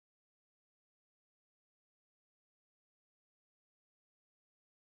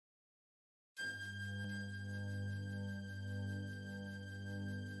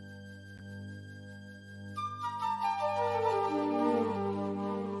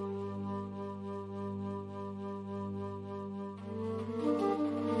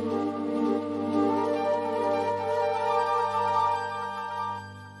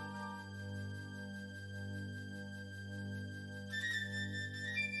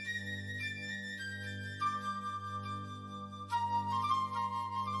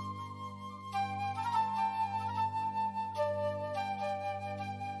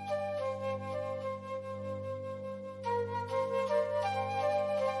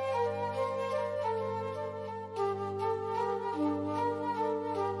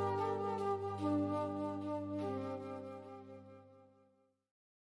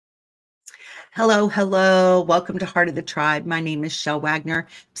Hello, hello. Welcome to Heart of the Tribe. My name is Shel Wagner.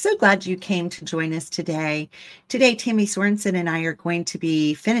 I'm so glad you came to join us today. Today, Tammy Sorensen and I are going to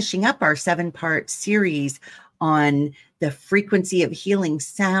be finishing up our 7-part series on the frequency of healing.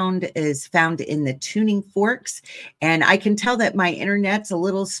 Sound is found in the tuning forks. And I can tell that my internet's a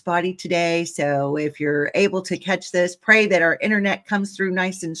little spotty today. So if you're able to catch this, pray that our internet comes through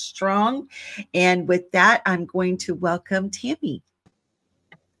nice and strong. And with that, I'm going to welcome Tammy.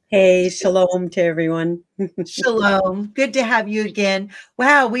 Hey, shalom to everyone. Shalom. Good to have you again.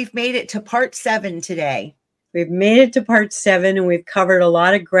 Wow, we've made it to part 7 today. We've made it to part 7, and we've covered a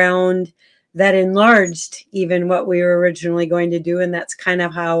lot of ground that enlarged even what we were originally going to do. And that's kind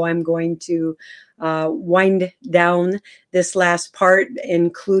of how I'm going to wind down this last part,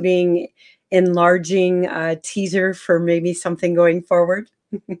 including enlarging a teaser for maybe something going forward.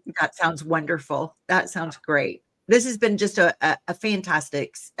 That sounds wonderful. That sounds great. This has been just a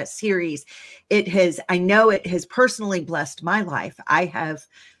fantastic series. I know it has personally blessed my life. I have,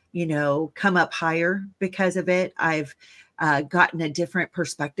 come up higher because of it. I've gotten a different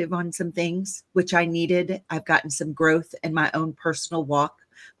perspective on some things, which I needed. I've gotten some growth in my own personal walk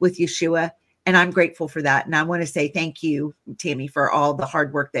with Yeshua, and I'm grateful for that. And I want to say thank you, Tammy, for all the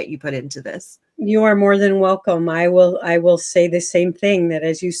hard work that you put into this. You are more than welcome. I will say the same thing, that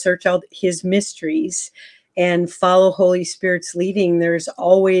as you search out his mysteries and follow Holy Spirit's leading, there's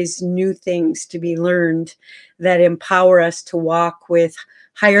always new things to be learned that empower us to walk with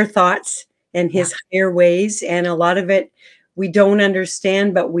higher thoughts and his higher ways. And a lot of it we don't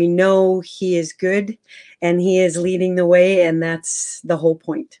understand, but we know he is good and he is leading the way. And that's the whole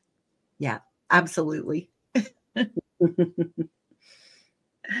point. Yeah, absolutely.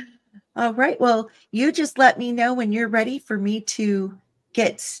 All right. Well, you just let me know when you're ready for me to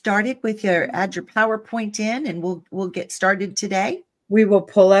get started with add your PowerPoint in, and we'll get started today. We will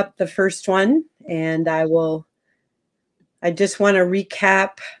pull up the first one, and I just want to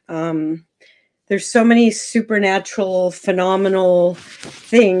recap. There's so many supernatural, phenomenal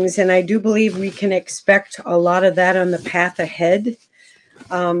things, and I do believe we can expect a lot of that on the path ahead.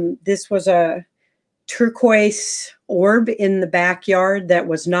 This was a turquoise orb in the backyard that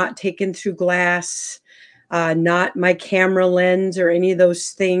was not taken through glass, not my camera lens or any of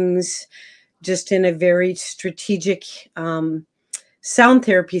those things, just in a very strategic sound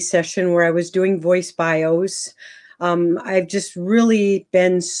therapy session where I was doing voice bios. I've just really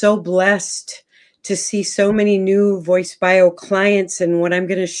been so blessed to see so many new voice bio clients, and what I'm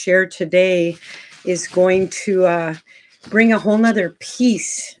going to share today is going to bring a whole nother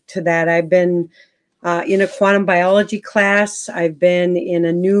piece to that. I've been in a quantum biology class. I've been in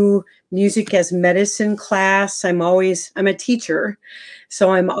a new music as medicine class. I'm a teacher,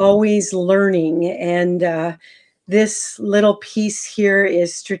 so I'm always learning. And this little piece here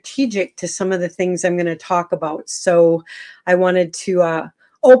is strategic to some of the things I'm going to talk about. So I wanted to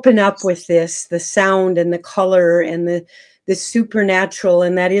open up with this, the sound and the color and the supernatural,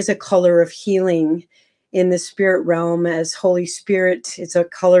 and that is a color of healing in the spirit realm as Holy Spirit. It's a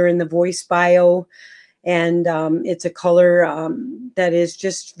color in the voice bio, and it's a color that is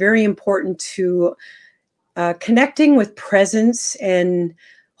just very important to connecting with presence and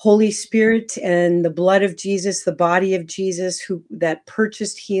Holy Spirit and the blood of Jesus, the body of Jesus, that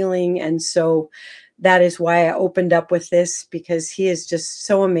purchased healing. And so that is why I opened up with this, because he is just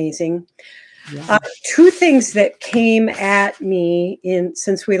so amazing. Yeah. Two things that came at me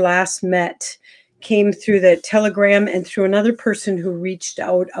since we last met came through the Telegram and through another person who reached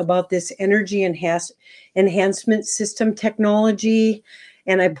out about this energy enhancement system technology.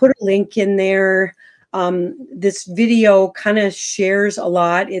 And I put a link in there. This video kind of shares a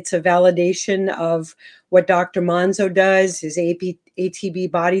lot. It's a validation of what Dr. Manzo does, his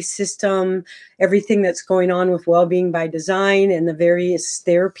ATB body system, everything that's going on with well-being by design, and the various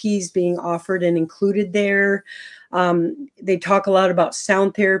therapies being offered and included there. They talk a lot about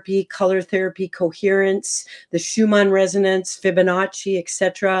sound therapy, color therapy, coherence, the Schumann resonance, Fibonacci,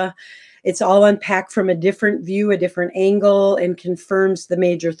 etc. It's all unpacked from a different view, a different angle, and confirms the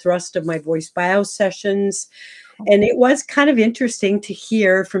major thrust of my voice bio sessions. And it was kind of interesting to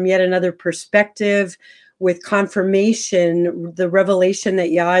hear from yet another perspective, with confirmation, the revelation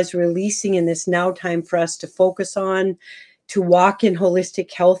that Yah is releasing in this now time for us to focus on, to walk in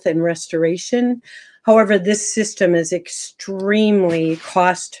holistic health and restoration. However, this system is extremely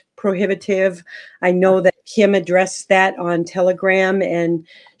cost prohibitive. I know that Kim addressed that on Telegram, and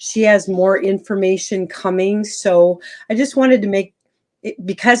she has more information coming. So I just wanted to make it,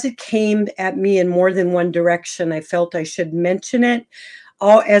 because it came at me in more than one direction, I felt I should mention it.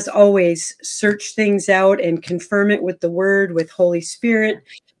 As always, search things out and confirm it with the word, with Holy Spirit,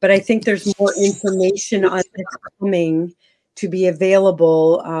 but I think there's more information on this coming to be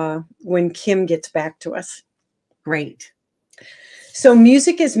available when Kim gets back to us. Great. So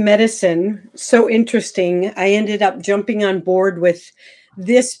music is medicine. So interesting. I ended up jumping on board with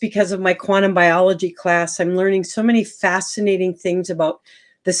this because of my quantum biology class. I'm learning so many fascinating things about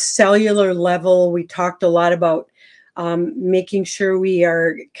the cellular level. We talked a lot about making sure we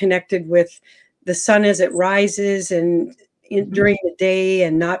are connected with the sun as it rises and during the day,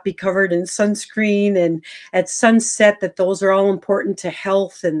 and not be covered in sunscreen, and at sunset, that those are all important to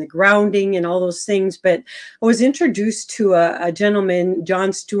health and the grounding and all those things. But I was introduced to a gentleman,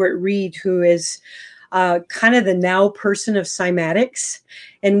 John Stewart Reed, who is kind of the now person of cymatics.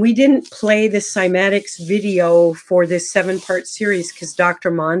 And we didn't play the cymatics video for this 7-part series because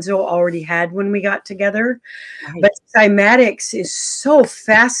Dr. Monzo already had when we got together. Right. But cymatics is so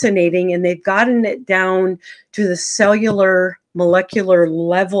fascinating, and they've gotten it down to the cellular, molecular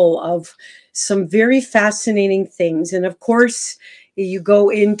level of some very fascinating things. And of course, you go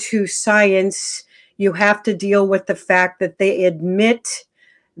into science, you have to deal with the fact that they admit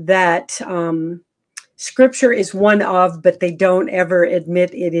that scripture is one of, but they don't ever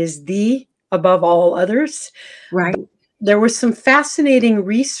admit it is the above all others. Right. But there was some fascinating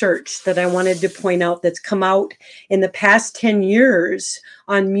research that I wanted to point out that's come out in the past 10 years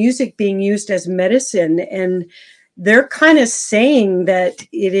on music being used as medicine. And they're kind of saying that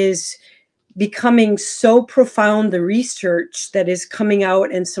it is becoming so profound, the research that is coming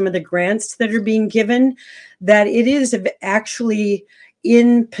out and some of the grants that are being given, that it is actually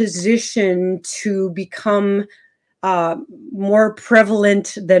in position to become more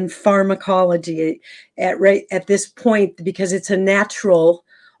prevalent than pharmacology at this point, because it's a natural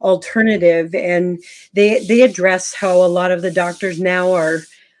alternative. And they address how a lot of the doctors now are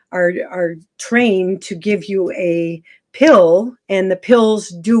trained to give you a pill, and the pills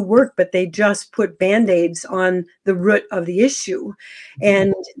do work, but they just put band-aids on the root of the issue.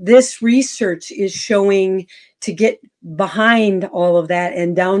 And this research is showing to get behind all of that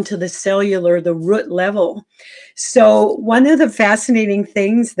and down to the cellular, the root level. So one of the fascinating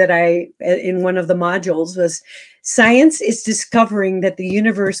things that in one of the modules was, science is discovering that the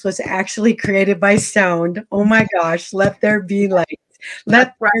universe was actually created by sound. Oh my gosh, let there be light.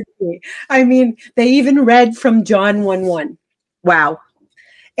 Let there be. I mean, they even read from John 1:1. Wow.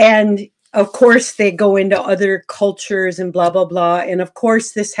 And of course, they go into other cultures and blah, blah, blah. And of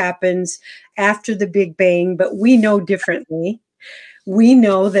course, this happens after the Big Bang, but we know differently. We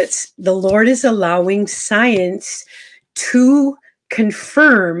know that the Lord is allowing science to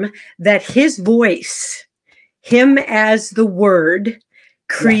confirm that his voice, him as the word,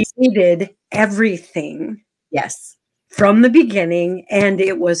 created everything. Yes. From the beginning, and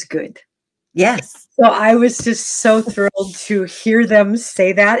it was good. Yes. So I was just so thrilled to hear them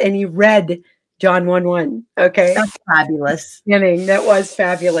say that. And he read John 1:1. Okay. That's fabulous. That was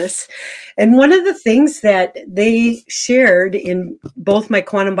fabulous. And one of the things that they shared in both my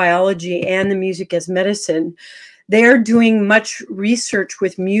quantum biology and the music as medicine, they're doing much research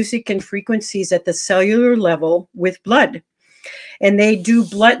with music and frequencies at the cellular level with blood. And they do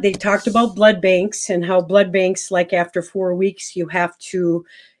blood. They talked about blood banks and how blood banks, like after 4 weeks, you have to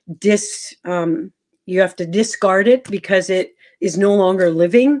discard it because it is no longer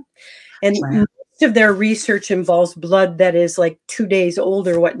living. And most of their research involves blood that is like 2 days old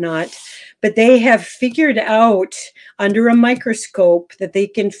or whatnot. But they have figured out under a microscope that they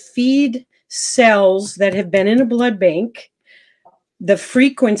can feed cells that have been in a blood bank the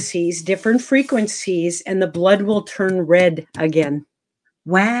frequencies, different frequencies, and the blood will turn red again.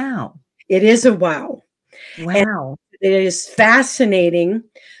 Wow. It is a wow. Wow. And it is fascinating.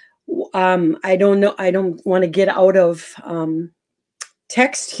 I don't know. I don't want to get out of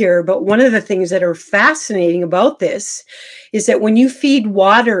text here, but one of the things that are fascinating about this is that when you feed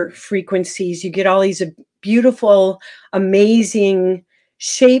water frequencies, you get all these beautiful, amazing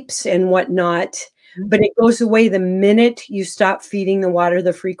shapes and whatnot. But it goes away the minute you stop feeding the water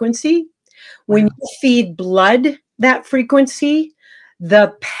the frequency. When you feed blood that frequency,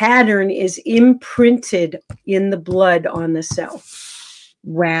 the pattern is imprinted in the blood on the cell.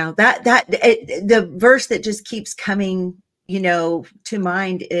 Wow. The verse that just keeps coming, to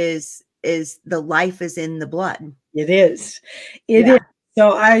mind is the life is in the blood. It is. It is.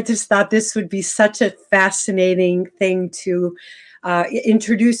 So I just thought this would be such a fascinating thing to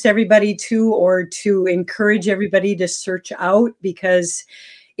introduce everybody to, or to encourage everybody to search out, because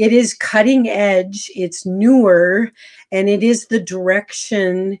it is cutting edge, it's newer, and it is the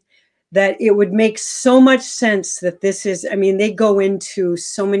direction that it would make so much sense that this is. I mean, they go into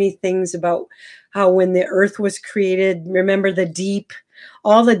so many things about how when the earth was created, remember the deep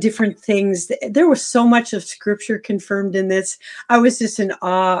all the different things. There was so much of scripture confirmed in this. I was just in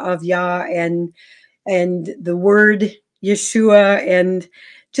awe of Yah and the word Yeshua, and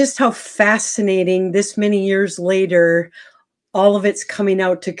just how fascinating this many years later, all of it's coming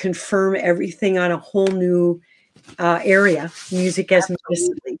out to confirm everything on a whole new area, music as medicine.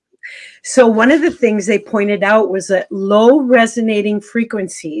 Absolutely. So one of the things they pointed out was that low resonating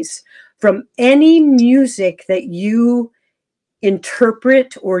frequencies from any music that you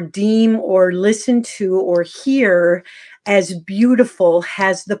interpret or deem or listen to or hear as beautiful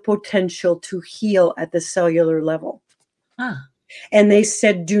has the potential to heal at the cellular level. Huh. And they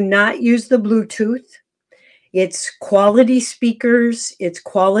said, do not use the Bluetooth. It's quality speakers, it's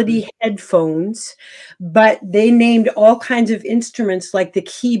quality headphones, but they named all kinds of instruments like the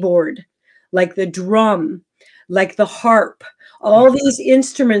keyboard, like the drum, like the harp, all these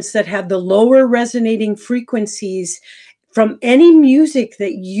instruments that have the lower resonating frequencies from any music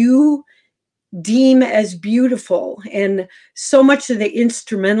that you deem as beautiful. And so much of the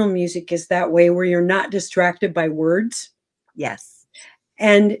instrumental music is that way, where you're not distracted by words. Yes.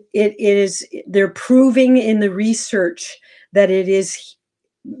 And they're proving in the research that it is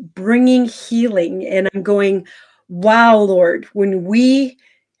bringing healing. And I'm going, wow, Lord, when we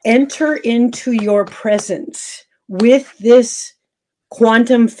enter into your presence with this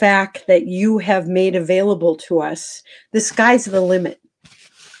quantum fact that you have made available to us, the sky's the limit.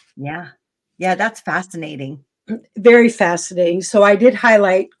 Yeah. Yeah, that's fascinating. Very fascinating. So I did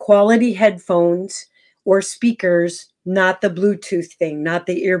highlight quality headphones or speakers, not the Bluetooth thing, not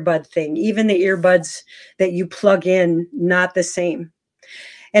the earbud thing. Even the earbuds that you plug in, not the same.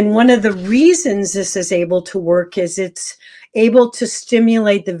 And one of the reasons this is able to work is it's able to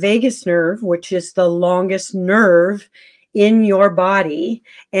stimulate the vagus nerve, which is the longest nerve in your body,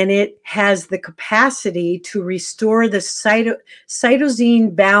 and it has the capacity to restore the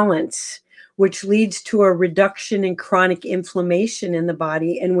cytosine balance, which leads to a reduction in chronic inflammation in the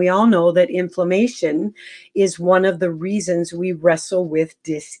body. And we all know that inflammation is one of the reasons we wrestle with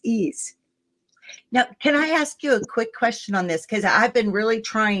dis-ease. Now, can I ask you a quick question on this? Because I've been really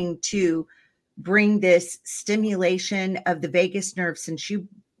trying to bring this stimulation of the vagus nerve since you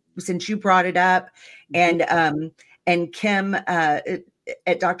brought it up, and Kim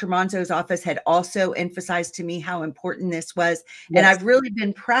at Dr. Monzo's office had also emphasized to me how important this was, and I've really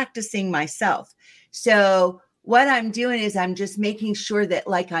been practicing myself. So what I'm doing is I'm just making sure that,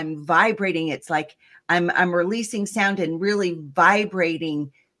 like, I'm vibrating. It's like I'm releasing sound and really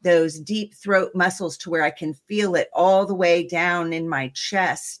vibrating those deep throat muscles to where I can feel it all the way down in my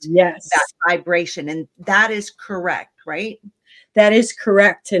chest. Yes. That vibration. And that is correct, right? That is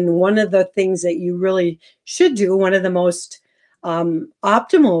correct. And one of the things that you really should do, one of the most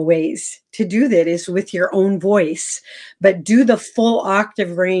optimal ways to do that is with your own voice, but do the full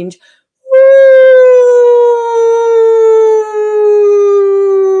octave range.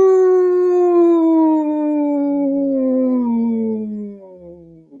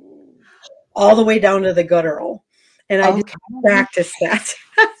 All the way down to the guttural. And I just practice that.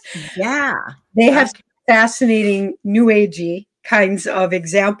 Yeah. They have fascinating new agey kinds of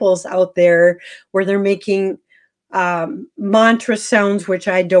examples out there where they're making mantra sounds, which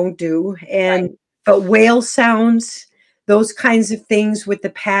I don't do, but whale sounds, those kinds of things with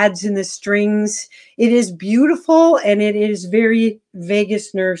the pads and the strings. It is beautiful, and it is very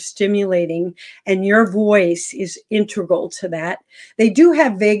vagus nerve stimulating, and your voice is integral to that. They do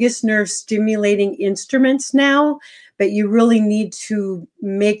have vagus nerve stimulating instruments now, but you really need to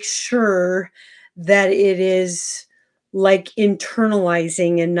make sure that it is like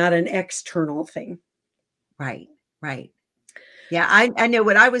internalizing and not an external thing. Right. Right. Yeah, I know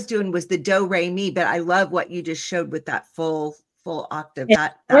what I was doing was the do re mi, but I love what you just showed with that full octave.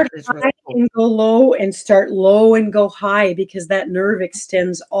 That is really cool. And go low and start low and go high, because that nerve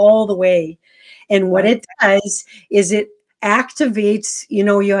extends all the way. And what it does is it activates,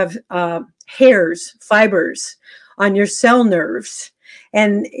 you have hairs, fibers on your cell nerves.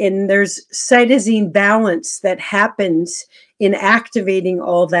 And there's cytosine balance that happens in activating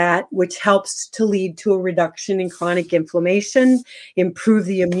all that, which helps to lead to a reduction in chronic inflammation, improve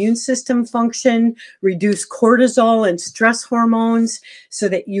the immune system function, reduce cortisol and stress hormones, so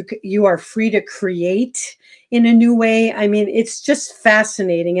that you are free to create in a new way. I mean, it's just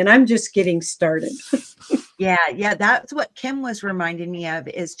fascinating, and I'm just getting started. Yeah, that's what Kim was reminding me of,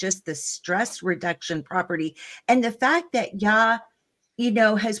 is just the stress reduction property, and the fact that Yah,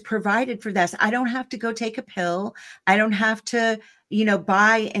 has provided for this. I don't have to go take a pill. I don't have to,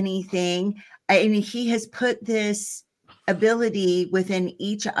 buy anything. And he has put this ability within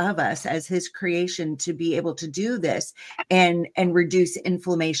each of us as his creation to be able to do this and reduce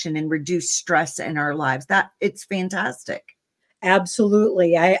inflammation and reduce stress in our lives. That it's fantastic.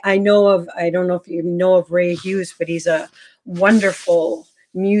 Absolutely. I know of, I don't know if you know of Ray Hughes, but he's a wonderful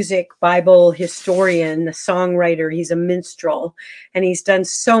music Bible historian, a songwriter. He's a minstrel, and he's done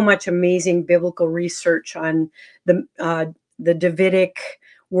so much amazing biblical research on the Davidic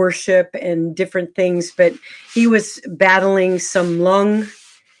worship and different things. But he was battling some lung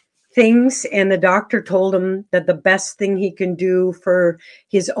things, and the doctor told him that the best thing he can do for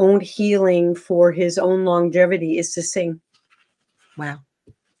his own healing, for his own longevity, is to sing. Wow.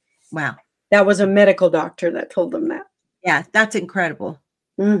 Wow. That was a medical doctor that told him that. Yeah, that's incredible.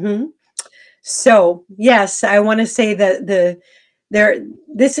 Mm-hmm. So, yes, I want to say that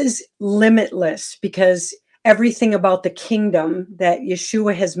this is limitless, because everything about the kingdom that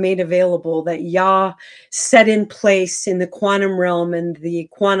Yeshua has made available, that Yah set in place in the quantum realm and the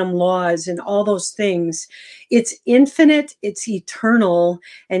quantum laws and all those things, it's infinite, it's eternal,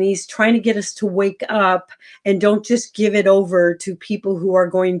 and he's trying to get us to wake up and don't just give it over to people who are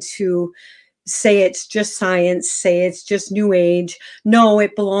going to say it's just science, say it's just new age. No,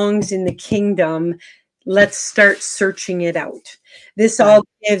 it belongs in the kingdom. Let's start searching it out. This all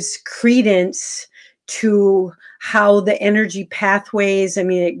gives credence to how the energy pathways, I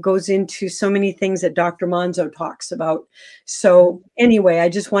mean, it goes into so many things that Dr. Monzo talks about. So anyway, I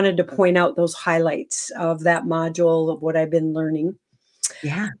just wanted to point out those highlights of that module of what I've been learning.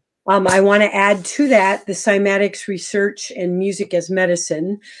 Yeah. I want to add to that the cymatics research and music as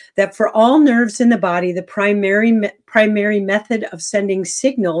medicine, that for all nerves in the body, the primary method of sending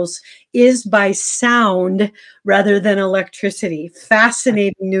signals is by sound rather than electricity.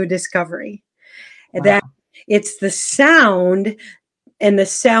 Fascinating new discovery. Wow. That it's the sound, and the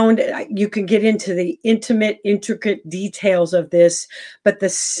sound, you can get into the intricate details of this, but the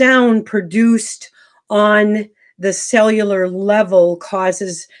sound produced on the cellular level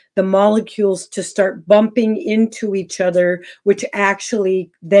causes the molecules to start bumping into each other, which actually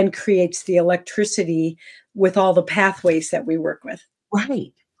then creates the electricity with all the pathways that we work with.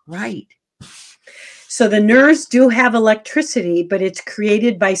 Right, right. So the nerves do have electricity, but it's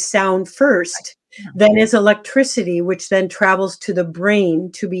created by sound first, then is electricity, which then travels to the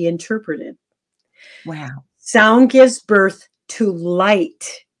brain to be interpreted. Wow. Sound gives birth to light.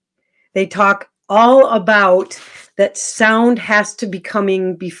 They talk all about that sound has to be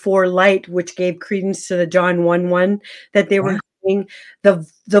coming before light, which gave credence to the John 1:1 that they were doing. The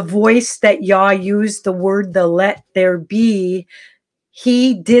voice that Yah used, the word, the let there be,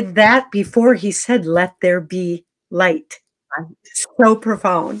 he did that before he said, let there be light. So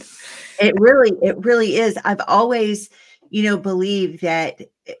profound. It really is. I've always, believed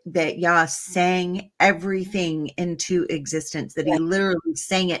that Yah sang everything into existence, that he literally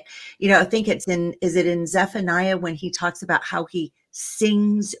sang it. I think is it in Zephaniah when he talks about how he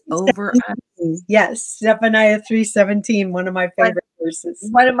sings over us? Yes, Zephaniah 3:17, one of my favorite verses.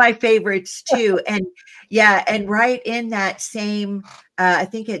 One of my favorites too. And yeah, and right in that same, I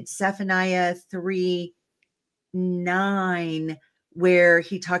think it's Zephaniah 3:9, where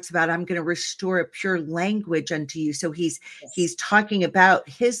he talks about, I'm going to restore a pure language unto you. So he's talking about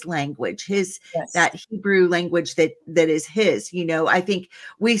his language, that Hebrew language that is his. I think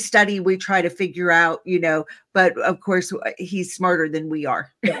we try to figure out, but of course he's smarter than we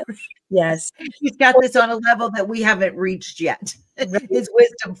are. Yes. He's got this on a level that we haven't reached yet. His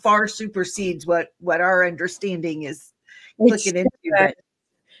wisdom far supersedes what our understanding is looking into.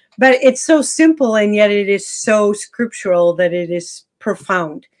 But it's so simple, and yet it is so scriptural that it is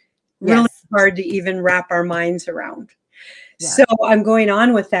profound. Really hard to even wrap our minds around. Yeah. So I'm going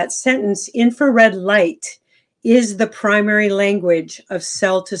on with that sentence. Infrared light is the primary language of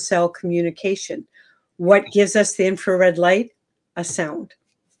cell-to-cell communication. What gives us the infrared light? A sound.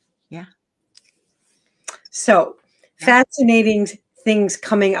 Yeah. So fascinating things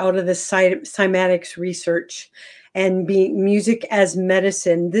coming out of the cymatics research and music as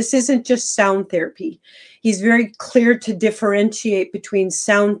medicine. This isn't just sound therapy. He's very clear to differentiate between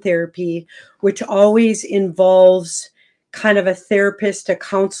sound therapy, which always involves kind of a therapist, a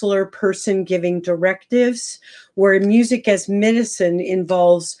counselor, person giving directives, where music as medicine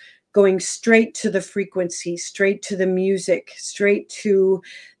involves going straight to the frequency, straight to the music, straight to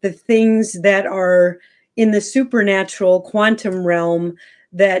the things that are in the supernatural quantum realm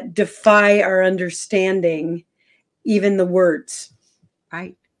that defy our understanding, even the words.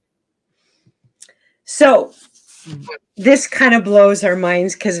 Right. So this kind of blows our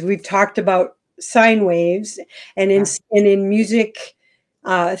minds, because we've talked about sine waves, and in music,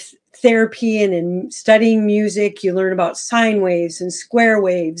 therapy and in studying music, you learn about sine waves and square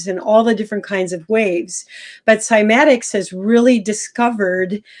waves and all the different kinds of waves. But cymatics has really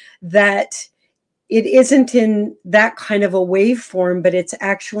discovered that it isn't in that kind of a waveform, but it's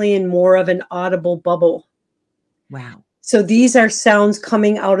actually in more of an audible bubble. Wow. So these are sounds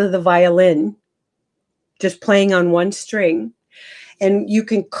coming out of the violin, just playing on one string. And you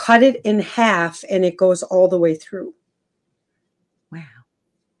can cut it in half and it goes all the way through. Wow.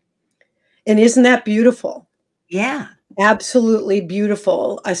 And isn't that beautiful? Yeah. Absolutely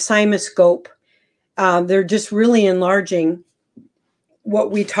beautiful. A cymoscope. They're just really enlarging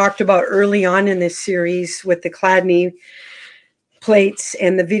what we talked about early on in this series with the Chladni plates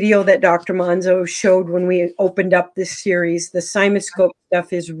and the video that Dr. Monzo showed when we opened up this series. The cymoscope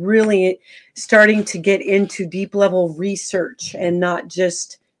stuff is really starting to get into deep level research and not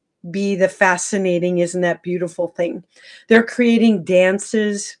just be the fascinating, isn't that beautiful thing. They're creating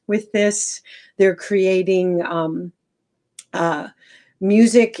dances with this. They're creating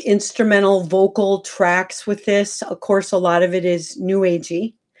music, instrumental, vocal tracks with this. Of course, a lot of it is new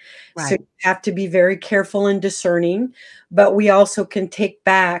agey. Right. So you have to be very careful and discerning, but we also can take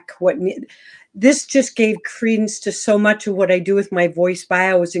back what this just gave credence to so much of what I do with my voice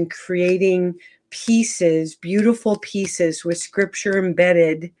bios and creating pieces, beautiful pieces with scripture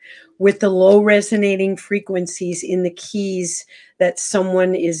embedded, with the low resonating frequencies in the keys that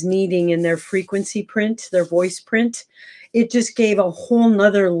someone is needing in their frequency print, their voice print. It just gave a whole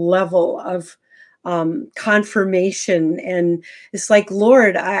nother level of confirmation. And it's like,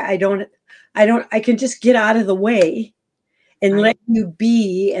 Lord, I can just get out of the way and Right. let you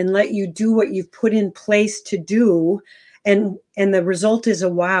be and let you do what you've put in place to do. And the result is a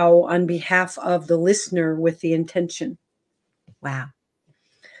wow on behalf of the listener with the intention. Wow.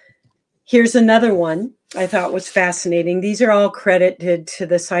 Here's another one I thought was fascinating. These are all credited to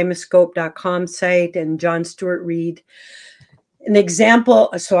the cymoscope.com site and John Stuart Reed. An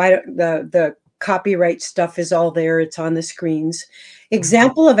example, so the copyright stuff is all there. It's on the screens.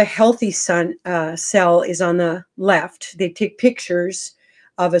 Example of a healthy cell is on the left. They take pictures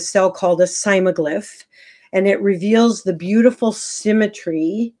of a cell called a cymoglyph, and it reveals the beautiful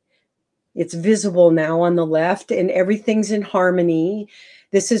symmetry. It's visible now on the left, and everything's in harmony.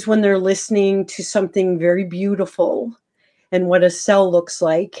 This is when they're listening to something very beautiful and what a cell looks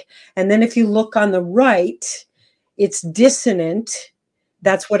like. And then if you look on the right, it's dissonant.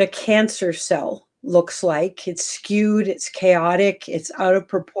 That's what a cancer cell looks like. It's skewed, it's chaotic, it's out of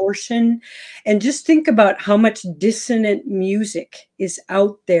proportion. And just think about how much dissonant music is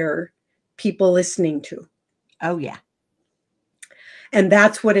out there, people listening to. Oh, yeah. And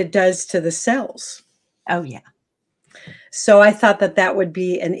that's what it does to the cells. Oh, yeah. So I thought that that would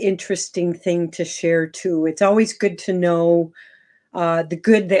be an interesting thing to share too. It's always good to know the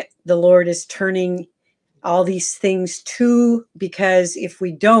good that the Lord is turning all these things to, because if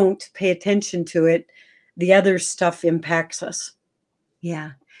we don't pay attention to it, the other stuff impacts us.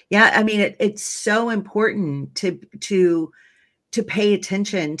 Yeah. Yeah. I mean, it's so important to pay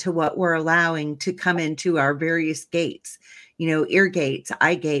attention to what we're allowing to come into our various gates, ear gates,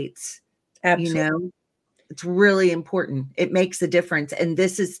 eye gates, Absolutely. it's really important. It makes a difference. And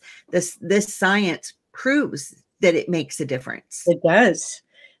this science proves that it makes a difference. It does.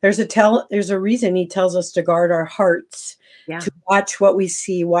 There's a reason he tells us to guard our hearts, Yeah. to watch what we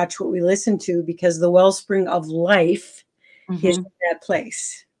see, watch what we listen to, because the wellspring of life is in that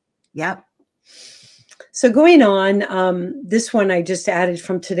place. Yep. So going on, this one I just added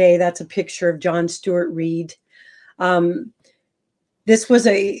from today. That's a picture of John Stuart Reed. This was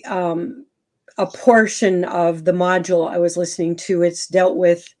a portion of the module I was listening to. It's dealt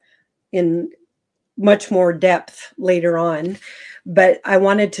with in much more depth later on, but I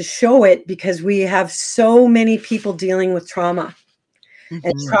wanted to show it because we have so many people dealing with trauma.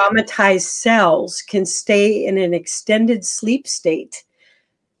 And traumatized cells can stay in an extended sleep state,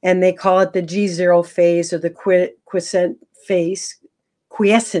 and they call it the G0 phase or the quiescent phase,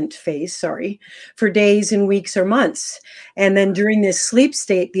 for days and weeks or months. And then during this sleep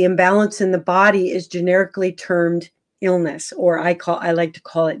state, the imbalance in the body is generically termed illness, or I like to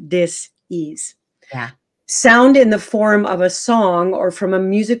call it dis-ease. Yeah. Sound in the form of a song or from a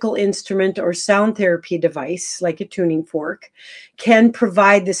musical instrument or sound therapy device, like a tuning fork, can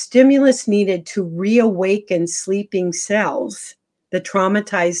provide the stimulus needed to reawaken sleeping cells, the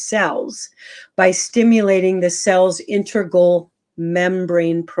traumatized cells, by stimulating the cell's integral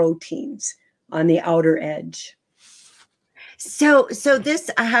membrane proteins on the outer edge. So this,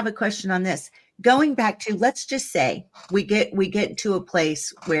 I have a question on this. Going back to, let's just say we get to a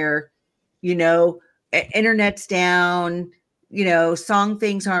place where, internet's down, song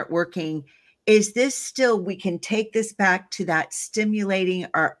things aren't working. Is this still, we can take this back to that stimulating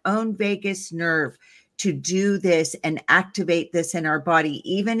our own vagus nerve to do this and activate this in our body,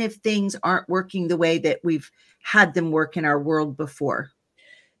 even if things aren't working the way that we've had them work in our world before?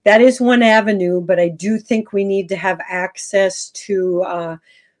 That is one avenue, but I do think we need to have access to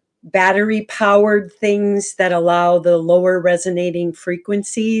battery powered things that allow the lower resonating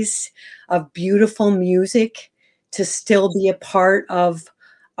frequencies of beautiful music to still be a part of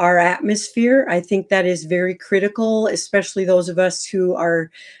our atmosphere. I think that is very critical, especially those of us who are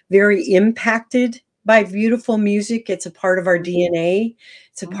very impacted by beautiful music. It's a part of our DNA.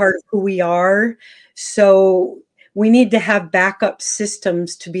 It's a part of who we are. So we need to have backup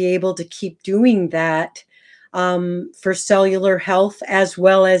systems to be able to keep doing that, for cellular health, as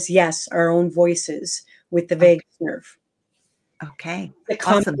well as, yes, our own voices with the vagus nerve. Okay. The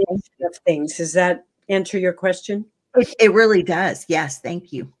Awesome. combination of things. Does that answer your question? It really does. Yes.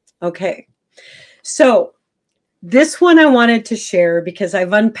 Thank you. Okay. So this one I wanted to share because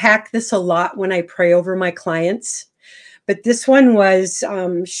I've unpacked this a lot when I pray over my clients. But this one was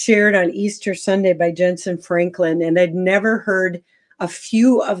shared on Easter Sunday by Jensen Franklin, and I'd never heard a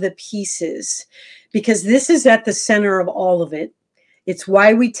few of the pieces because this is at the center of all of it. It's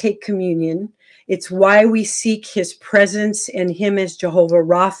why we take communion. It's why we seek his presence and him as Jehovah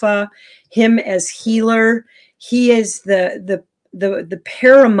Rapha, him as healer. He is the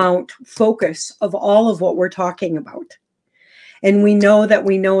paramount focus of all of what we're talking about. And we know that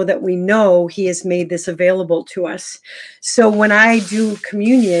we know that we know he has made this available to us. So when I do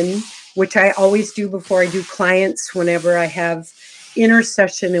communion, which I always do before I do clients, whenever I have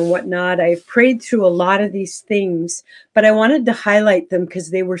intercession and whatnot, I've prayed through a lot of these things, but I wanted to highlight them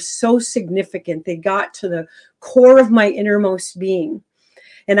because they were so significant. They got to the core of my innermost being.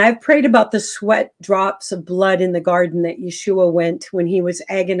 And I've prayed about the sweat drops of blood in the garden that Yeshua went when he was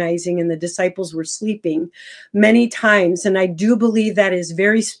agonizing and the disciples were sleeping many times. And I do believe that is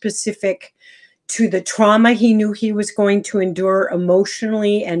very specific to the trauma he knew he was going to endure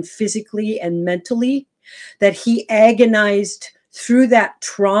emotionally and physically and mentally, that he agonized through that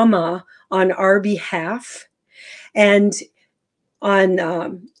trauma on our behalf. And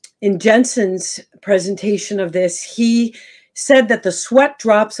on in Jensen's presentation of this, he said that the sweat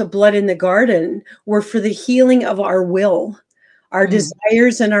drops of blood in the garden were for the healing of our will, our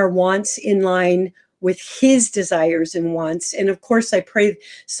desires and our wants in line with his desires and wants. And of course, I pray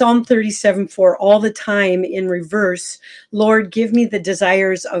Psalm 37:4 all the time in reverse. Lord, give me the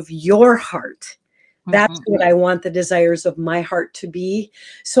desires of your heart. That's what I want the desires of my heart to be.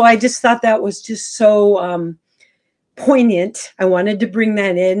 So I just thought that was just so poignant. I wanted to bring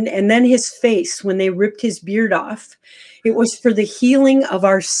that in. And then his face, when they ripped his beard off, it was for the healing of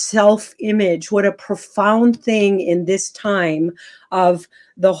our self-image. What a profound thing in this time of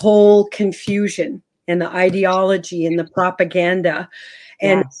the whole confusion and the ideology and the propaganda.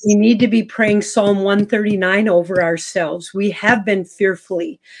 And we need to be praying Psalm 139 over ourselves. We have been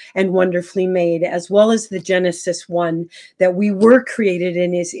fearfully and wonderfully made, as well as the Genesis 1, that we were created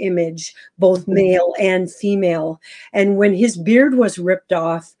in his image, both male and female. And when his beard was ripped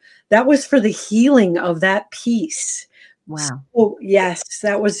off, that was for the healing of that piece. Wow. So, yes,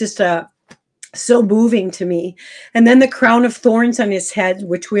 that was just so moving to me. And then the crown of thorns on his head,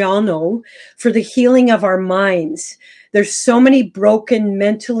 which we all know, for the healing of our minds. There's so many broken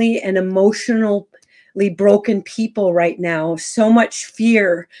mentally and emotionally broken people right now, so much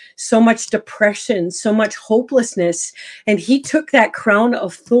fear, so much depression, so much hopelessness. And he took that crown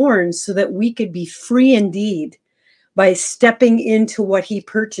of thorns so that we could be free indeed by stepping into what he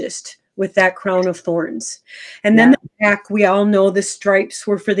purchased with that crown of thorns. And then the back, we all know the stripes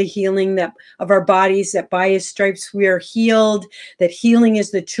were for the healing that of our bodies, that by his stripes we are healed, that healing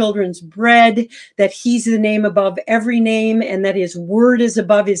is the children's bread, that he's the name above every name, and that his word is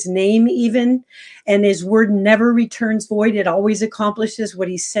above his name even, and his word never returns void. It always accomplishes what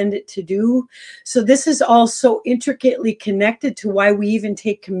he sent it to do. So this is all so intricately connected to why we even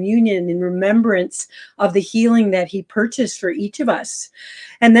take communion in remembrance of the healing that he purchased for each of us.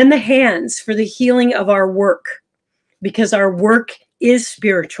 And then the hands for the healing of our work, because our work is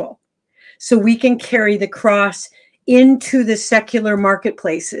spiritual. So we can carry the cross into the secular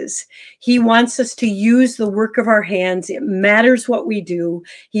marketplaces. He wants us to use the work of our hands. It matters what we do.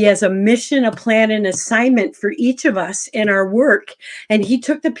 He has a mission, a plan, an assignment for each of us in our work. And he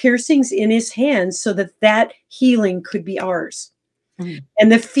took the piercings in his hands so that that healing could be ours.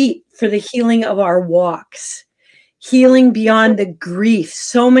 And the feet for the healing of our walks. Healing beyond the grief.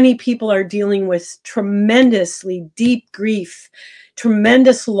 So many people are dealing with tremendously deep grief,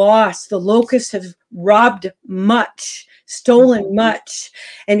 tremendous loss. The locusts have robbed much. stolen much.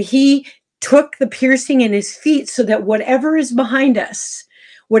 And he took the piercing in his feet so that whatever is behind us,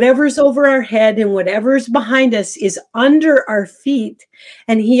 whatever's over our head and whatever's behind us is under our feet.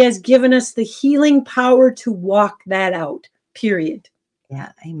 And he has given us the healing power to walk that out, period.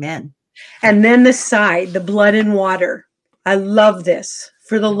 Yeah. Amen. And then the side, the blood and water. I love this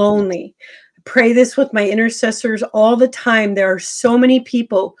for the lonely. I pray this with my intercessors all the time. There are so many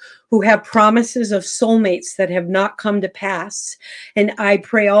people who have promises of soulmates that have not come to pass. And I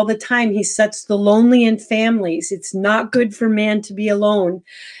pray all the time, he sets the lonely in families. It's not good for man to be alone.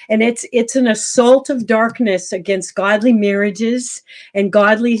 And it's an assault of darkness against godly marriages and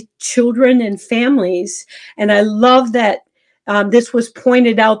godly children and families. And I love that this was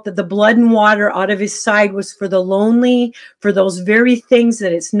pointed out that the blood and water out of his side was for the lonely, for those very things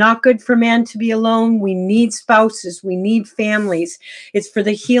that it's not good for man to be alone. We need spouses. We need families. It's for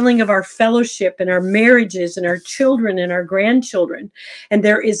the healing of our fellowship and our marriages and our children and our grandchildren. And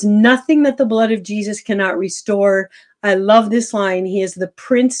there is nothing that the blood of Jesus cannot restore. I love this line. He is the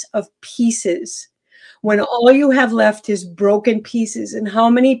Prince of Pieces. When all you have left is broken pieces. And how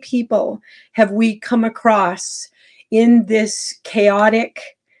many people have we come across in this chaotic,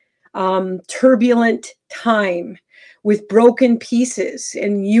 turbulent time with broken pieces?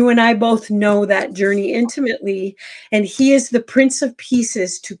 And you and I both know that journey intimately. And he is the Prince of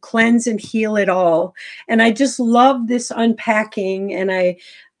Pieces to cleanse and heal it all. And I just love this unpacking. And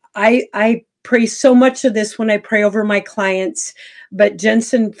I pray so much of this when I pray over my clients. But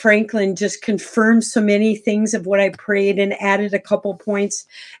Jensen Franklin just confirmed so many things of what I prayed and added a couple points.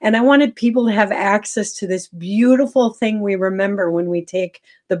 And I wanted people to have access to this beautiful thing we remember when we take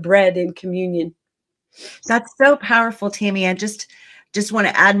the bread in communion. That's so powerful, Tammy. I just want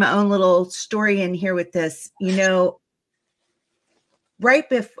to add my own little story in here with this. You know, right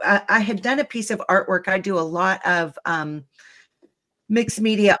before I had done a piece of artwork, I do a lot of mixed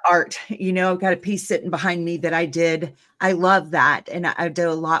media art. You know, I've got a piece sitting behind me that I did. I love that. And I do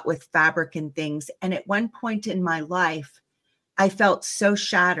a lot with fabric and things. And at one point in my life, I felt so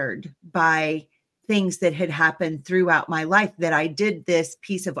shattered by things that had happened throughout my life that I did this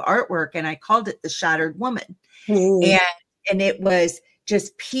piece of artwork and I called it The Shattered Woman. And it was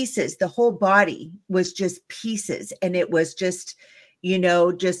just pieces. The whole body was just pieces. And it was just, you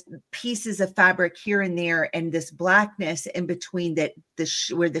know, just pieces of fabric here and there, and this blackness in between that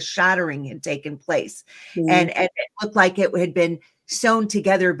where the shattering had taken place. And it looked like it had been sewn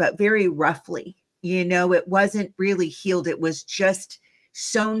together, but very roughly. You know, it wasn't really healed. It was just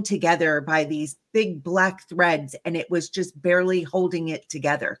sewn together by these big black threads, and it was just barely holding it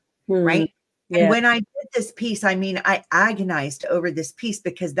together. Right. And when I did this piece, I mean, I agonized over this piece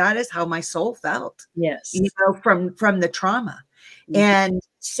because that is how my soul felt. Yes. You know, from the trauma. And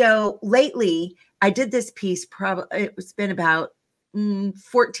so lately I did this piece, probably it's been about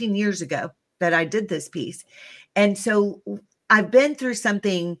 14 years ago that I did this piece. And so I've been through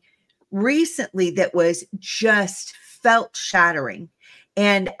something recently that was just felt shattering.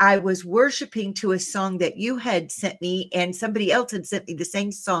 And I was worshiping to a song that you had sent me, and somebody else had sent me the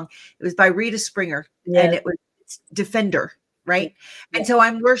same song. It was by Rita Springer, and it was Defender. Right. And so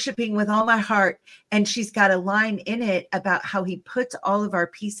I'm worshiping with all my heart. And she's got a line in it about how he puts all of our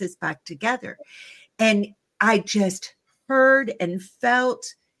pieces back together. And I just heard and felt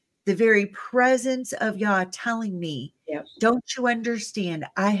the very presence of Yah telling me, don't you understand?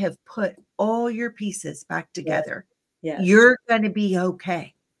 I have put all your pieces back together. You're going to be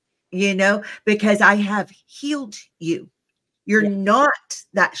okay, you know, because I have healed you. You're not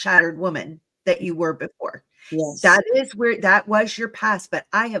that shattered woman that you were before. That is where that was your past, but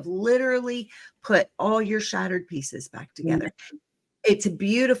I have literally put all your shattered pieces back together. It's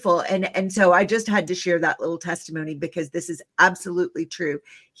beautiful. And so I just had to share that little testimony because this is absolutely true.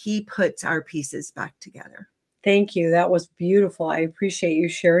 He puts our pieces back together. Thank you. That was beautiful. I appreciate you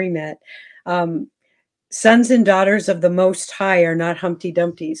sharing that. Sons and daughters of the Most High are not Humpty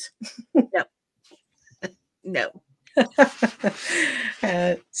Dumptys. No.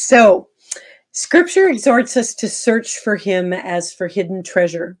 So Scripture exhorts us to search for him as for hidden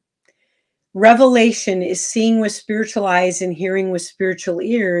treasure. Revelation is seeing with spiritual eyes and hearing with spiritual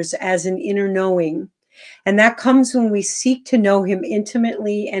ears as an inner knowing. And that comes when we seek to know him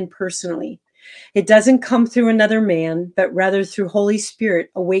intimately and personally. It doesn't come through another man, but rather through Holy Spirit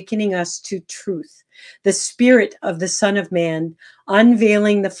awakening us to truth, the Spirit of the Son of Man,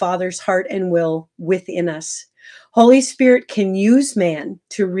 unveiling the Father's heart and will within us. Holy Spirit can use man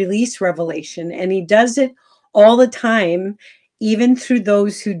to release revelation, and he does it all the time, even through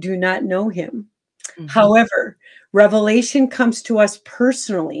those who do not know him. However, Revelation comes to us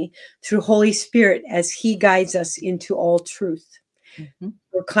personally through Holy Spirit as he guides us into all truth. Mm-hmm.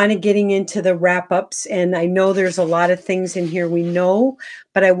 We're kind of getting into the wrap-ups, and I know there's a lot of things in here we know,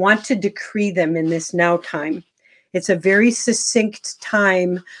 but I want to decree them in this now time. It's a very succinct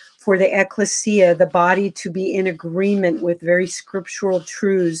time for the ecclesia, the body, to be in agreement with very scriptural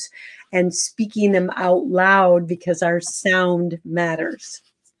truths and speaking them out loud because our sound matters.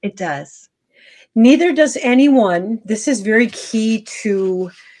 It does. Neither does anyone. This is very key to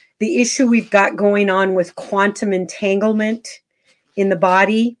the issue we've got going on with quantum entanglement in the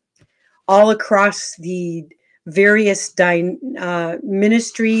body, all across the various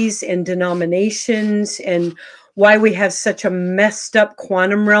ministries and denominations, and why we have such a messed up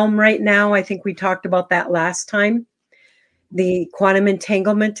quantum realm right now. I think we talked about that last time. The quantum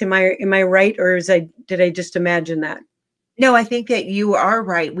entanglement. Am I right, or did I just imagine that? No, I think that you are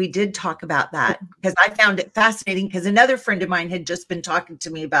right. We did talk about that because I found it fascinating because another friend of mine had just been talking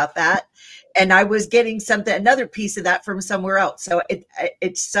to me about that, and I was getting another piece of that from somewhere else. So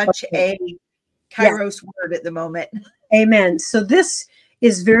it's such a Kairos word at the moment. Amen. So this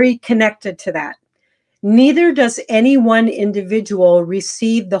is very connected to that. Neither does any one individual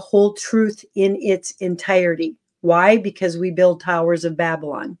receive the whole truth in its entirety. Why? Because we build towers of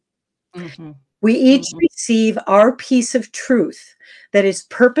Babylon. Mm-hmm. We each receive our piece of truth that is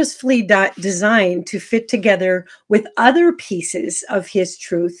purposefully designed to fit together with other pieces of his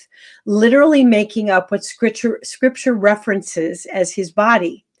truth, literally making up what scripture references as his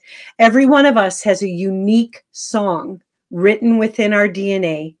body. Every one of us has a unique song written within our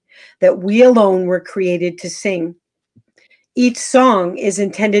DNA that we alone were created to sing. Each song is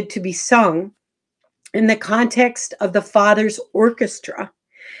intended to be sung in the context of the Father's orchestra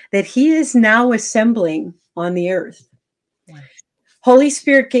that he is now assembling on the earth. Yes. Holy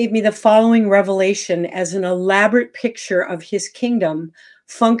Spirit gave me the following revelation as an elaborate picture of his kingdom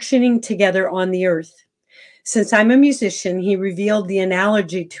functioning together on the earth. Since I'm a musician, he revealed the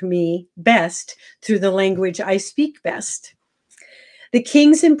analogy to me best through the language I speak best. The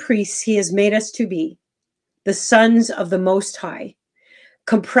kings and priests he has made us to be, the sons of the Most High,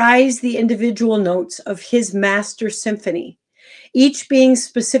 comprise the individual notes of his master symphony, each being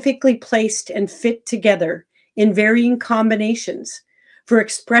specifically placed and fit together in varying combinations for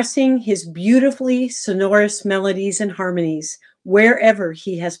expressing his beautifully sonorous melodies and harmonies wherever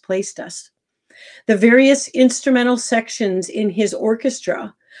he has placed us. The various instrumental sections in his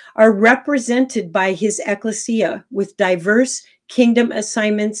orchestra are represented by his ecclesia with diverse kingdom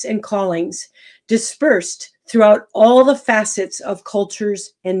assignments and callings dispersed throughout all the facets of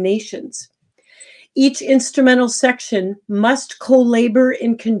cultures and nations. Each instrumental section must co-labor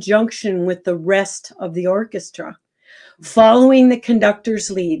in conjunction with the rest of the orchestra, following the conductor's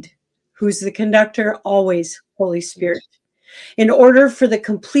lead. Who's the conductor? Always Holy Spirit. In order for the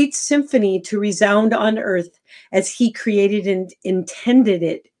complete symphony to resound on earth as he created and intended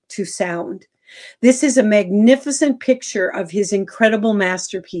it to sound. This is a magnificent picture of his incredible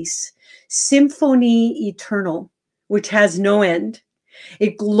masterpiece, Symphonie Eternal, which has no end.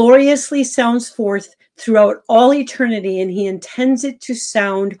 It gloriously sounds forth throughout all eternity, and he intends it to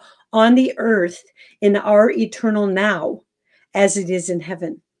sound on the earth in our eternal now, as it is in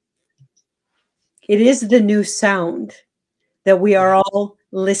heaven. It is the new sound that we are all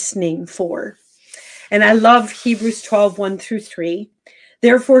listening for. And I love Hebrews 12, 1-3.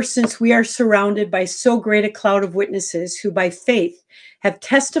 Therefore, since we are surrounded by so great a cloud of witnesses who by faith have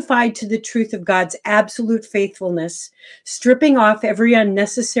testified to the truth of God's absolute faithfulness, stripping off every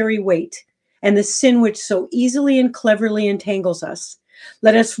unnecessary weight and the sin which so easily and cleverly entangles us,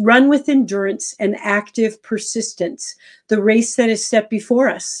 let us run with endurance and active persistence the race that is set before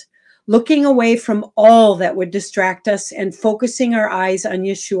us, looking away from all that would distract us and focusing our eyes on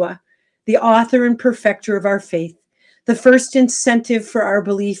Yeshua, the author and perfecter of our faith, the first incentive for our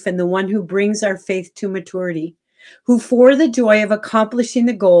belief and the one who brings our faith to maturity, who for the joy of accomplishing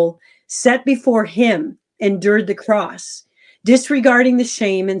the goal set before him endured the cross, disregarding the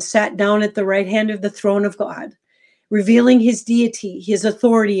shame, and sat down at the right hand of the throne of God, revealing his deity, his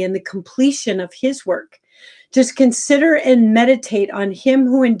authority, and the completion of his work. Just consider and meditate on him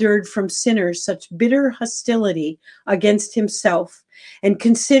who endured from sinners such bitter hostility against himself, and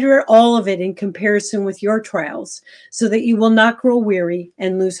consider all of it in comparison with your trials, so that you will not grow weary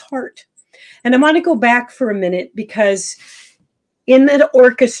and lose heart. And I want to go back for a minute, because in that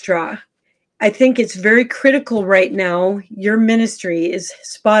orchestra, I think it's very critical right now. Your ministry is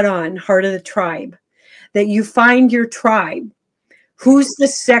spot on, Heart of the Tribe, that you find your tribe. Who's the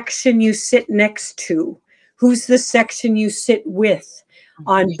section you sit next to? Who's the section you sit with?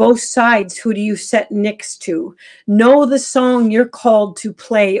 On both sides, who do you set next to? Know the song you're called to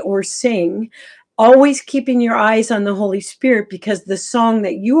play or sing. Always keeping your eyes on the Holy Spirit, because the song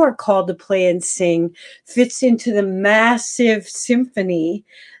that you are called to play and sing fits into the massive symphony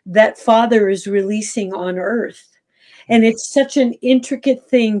that Father is releasing on earth. And it's such an intricate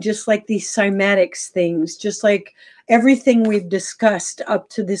thing, just like these cymatics things, just like everything we've discussed up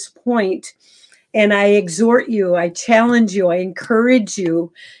to this point. And I exhort you, I challenge you, I encourage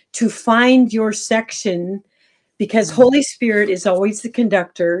you to find your section, because Holy Spirit is always the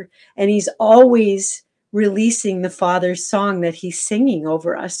conductor, and he's always releasing the Father's song that he's singing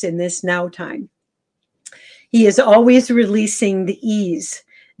over us in this now time. He is always releasing the ease,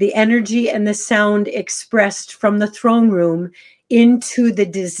 the energy and the sound expressed from the throne room into the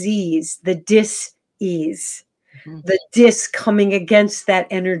disease, the dis-ease. The dis coming against that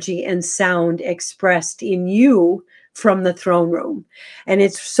energy and sound expressed in you from the throne room. And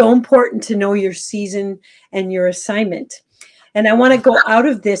it's so important to know your season and your assignment. And I want to go out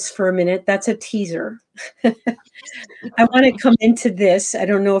of this for a minute. That's a teaser. I want to come into this. I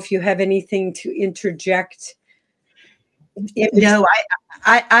don't know if you have anything to interject. No,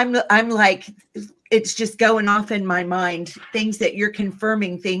 I'm like, it's just going off in my mind, things that you're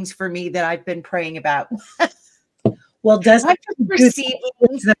confirming, things for me that I've been praying about. Well, doesn't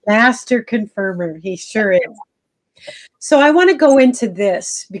the master confirmer? He sure is. So I want to go into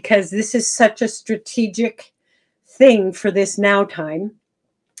this because this is such a strategic thing for this now time.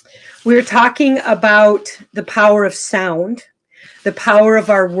 We're talking about the power of sound, the power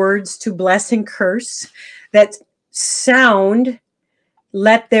of our words to bless and curse. That sound,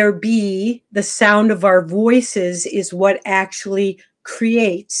 let there be, the sound of our voices is what actually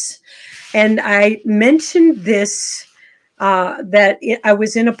creates. And I mentioned this, that I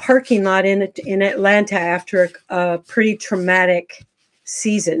was in a parking lot in Atlanta after a pretty traumatic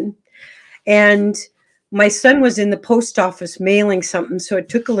season. And my son was in the post office mailing something, so it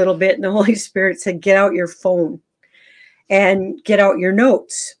took a little bit, and the Holy Spirit said, get out your phone and get out your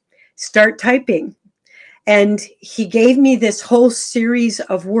notes. Start typing. And he gave me this whole series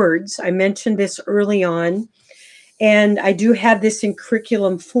of words. I mentioned this early on. And I do have this in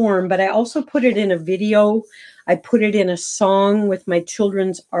curriculum form, but I also put it in a video. I put it in a song with my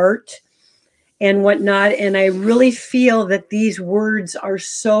children's art and whatnot. And I really feel that these words are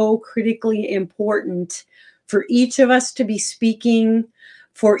so critically important for each of us to be speaking,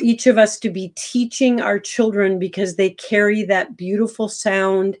 for each of us to be teaching our children, because they carry that beautiful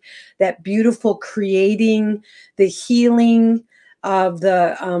sound, that beautiful creating, the healing of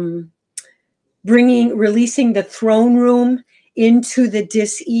the releasing the throne room into the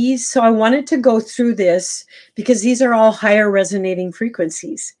dis-ease. So I wanted to go through this because these are all higher resonating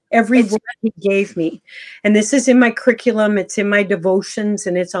frequencies. Every word he gave me. And this is in my curriculum, it's in my devotions,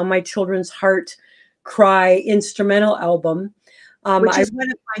 and it's on my children's heart cry instrumental album. Which is one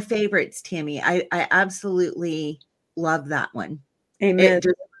of my favorites, Tammy. I absolutely love that one. Amen. It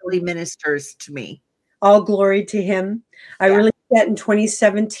just really ministers to me. All glory to him. I released that in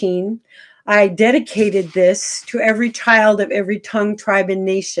 2017. I dedicated this to every child of every tongue, tribe, and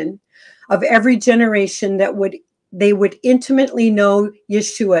nation, of every generation, that they would intimately know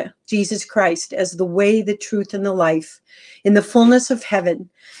Yeshua, Jesus Christ, as the way, the truth, and the life, in the fullness of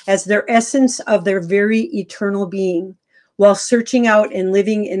heaven, as their essence of their very eternal being, while searching out and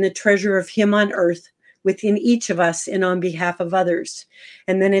living in the treasure of him on earth within each of us and on behalf of others.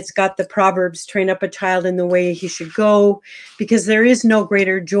 And then it's got the Proverbs, train up a child in the way he should go, because there is no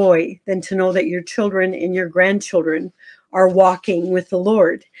greater joy than to know that your children and your grandchildren are walking with the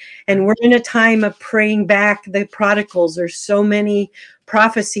Lord. And we're in a time of praying back the prodigals. There's so many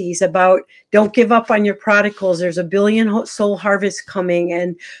prophecies about don't give up on your prodigals. There's a billion soul harvest coming,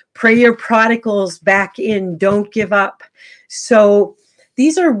 and pray your prodigals back in. Don't give up. So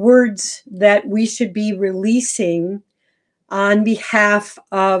these are words that we should be releasing on behalf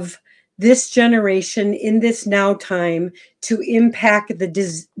of this generation in this now time to impact the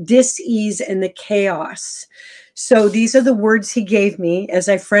dis-ease and the chaos. So these are the words he gave me as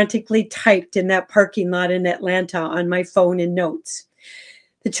I frantically typed in that parking lot in Atlanta on my phone in notes.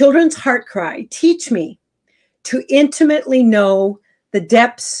 The children's heart cry, teach me to intimately know the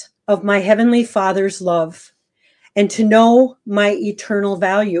depths of my Heavenly Father's love and to know my eternal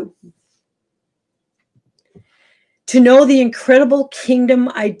value. To know the incredible kingdom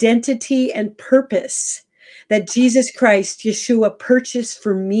identity and purpose that Jesus Christ, Yeshua, purchased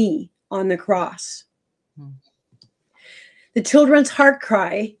for me on the cross. The children's heart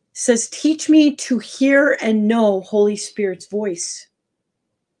cry says, teach me to hear and know Holy Spirit's voice.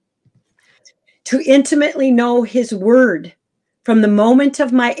 To intimately know his word from the moment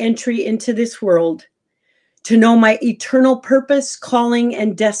of my entry into this world to know my eternal purpose, calling,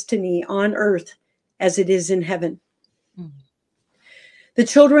 and destiny on earth as it is in heaven. Mm. The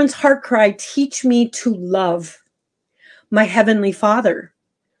children's heart cry, teach me to love my Heavenly Father,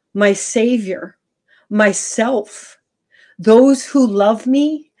 my Savior, myself, those who love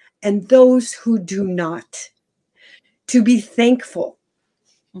me and those who do not, to be thankful,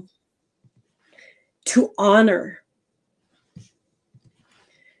 to honor.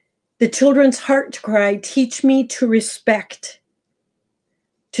 The children's heart cry, teach me to respect,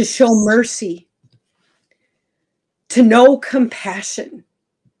 to show mercy, to know compassion.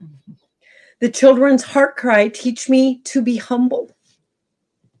 The children's heart cry, teach me to be humble,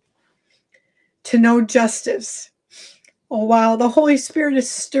 to know justice. Oh, wow. The Holy Spirit is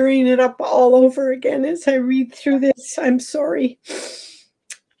stirring it up all over again as I read through this. I'm sorry.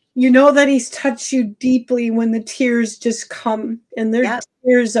 You know that he's touched you deeply when the tears just come, and they're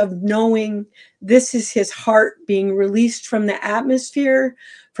tears of knowing this is his heart being released from the atmosphere,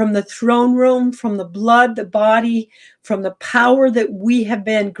 from the throne room, from the blood, the body, from the power that we have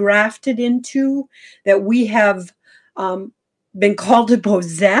been grafted into, that we have been called to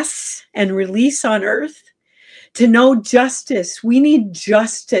possess and release on earth. To know justice, we need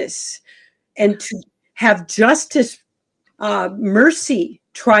justice, and to have justice, mercy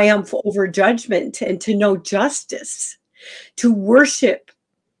triumph over judgment, and to know justice, to worship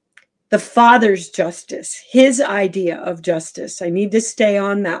the Father's justice, his idea of justice. I need to stay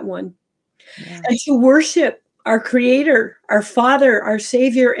on that one. Yeah. And to worship our Creator, our Father, our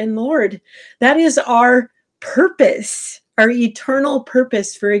Savior and Lord. That is our purpose, our eternal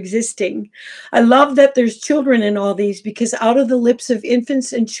purpose for existing. I love that there's children in all these, because out of the lips of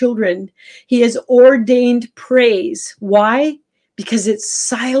infants and children, he has ordained praise. Why? Because it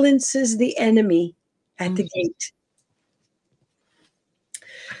silences the enemy at the gate.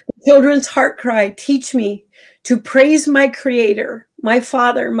 The children's heart cry, teach me to praise my Creator, my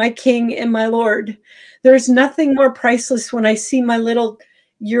Father, my King, and my Lord. There's nothing more priceless when I see my little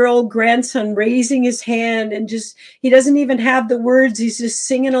year-old grandson raising his hand, and just, he doesn't even have the words. He's just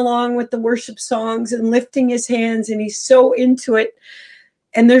singing along with the worship songs and lifting his hands, and he's so into it.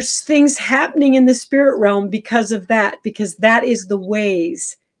 And there's things happening in the spirit realm because of that, because that is the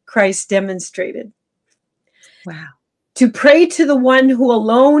ways Christ demonstrated. Wow. To pray to the one who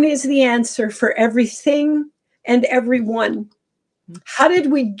alone is the answer for everything and everyone. How did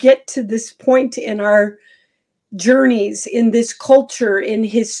we get to this point in our journeys, in this culture, in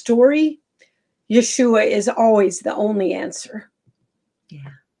his story? Yeshua is always the only answer.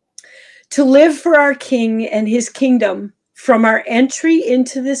 Yeah. To live for our King and his kingdom from our entry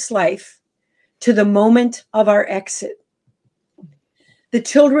into this life to the moment of our exit. The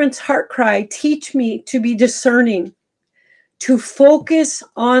children's heart cry, teach me to be discerning, to focus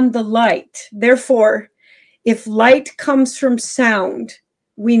on the light. Therefore, if light comes from sound,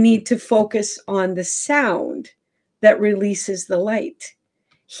 we need to focus on the sound that releases the light.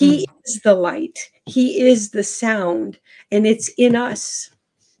 He is the light. He is the sound, and it's in us.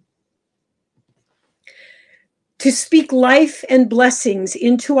 To speak life and blessings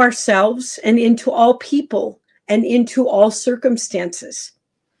into ourselves and into all people and into all circumstances.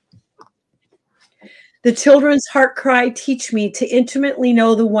 The children's heart cry, teach me to intimately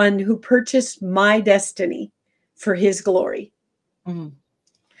know the one who purchased my destiny for his glory.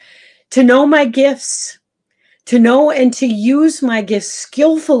 To know my gifts, to know and to use my gifts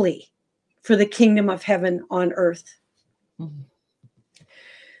skillfully for the kingdom of heaven on earth.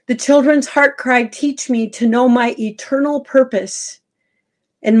 The children's heart cry, teach me to know my eternal purpose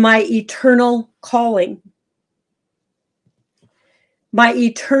and my eternal calling, my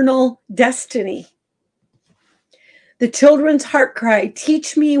eternal destiny. The children's heart cry,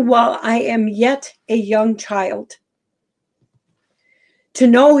 teach me while I am yet a young child, to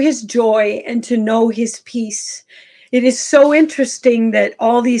know his joy and to know his peace. It is so interesting that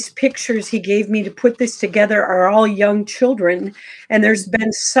all these pictures he gave me to put this together are all young children, and there's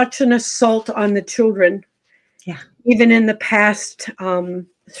been such an assault on the children. Yeah. Even in the past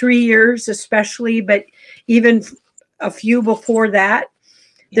 3 years especially, but even a few before that,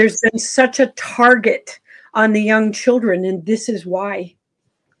 there's been such a target on the young children, and this is why.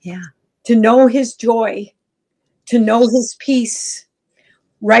 Yeah. To know his joy, to know his peace,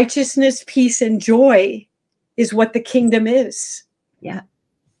 righteousness, peace, and joy is what the kingdom is. Yeah.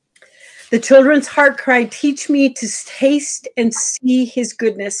 The children's heart cry, teach me to taste and see his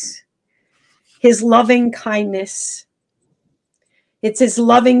goodness, his loving kindness. It's his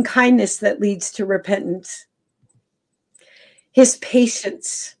loving kindness that leads to repentance. His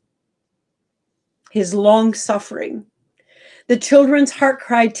patience, his long suffering. The children's heart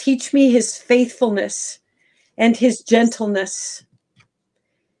cry, teach me his faithfulness and his gentleness,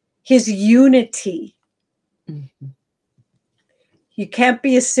 his unity. Mm-hmm. You can't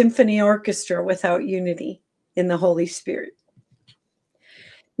be a symphony orchestra without unity in the Holy Spirit.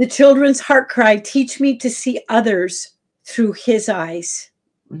 The children's heart cry, teach me to see others through his eyes,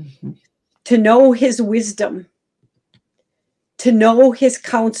 Mm-hmm. to know his wisdom, to know his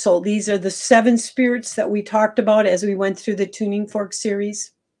counsel. These are the 7 spirits that we talked about as we went through the Tuning Fork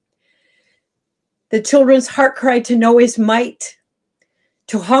series. The children's heart cry, to know his might,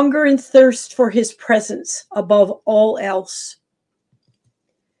 to hunger and thirst for his presence above all else,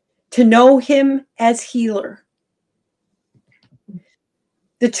 to know him as healer.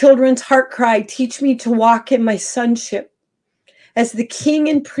 The children's heart cry, teach me to walk in my sonship as the king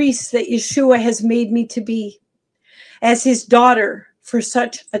and priest that Yeshua has made me to be, as his daughter for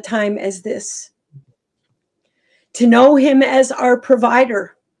such a time as this. To know him as our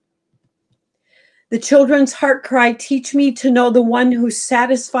provider. The children's heart cry, teach me to know the one who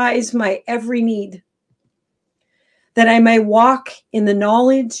satisfies my every need, that I may walk in the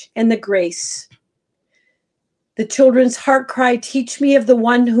knowledge and the grace. The children's heart cry, teach me of the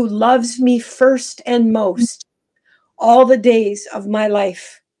one who loves me first and most all the days of my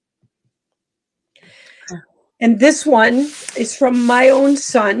life. And this one is from my own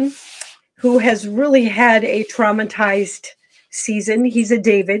son, who has really had a traumatized season. He's a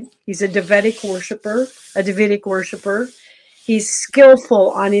David. He's a Davidic worshiper. He's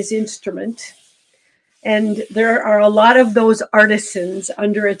skillful on his instrument. And there are a lot of those artisans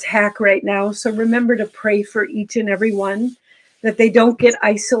under attack right now. So remember to pray for each and every one, that they don't get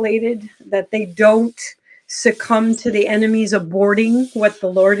isolated, that they don't succumb to the enemy's aborting what the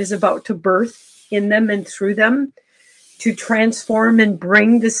Lord is about to birth in them and through them to transform and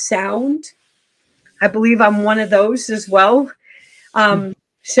bring the sound. I believe I'm one of those as well.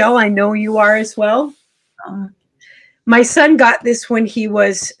 Shell, I know you are as well. My son got this when he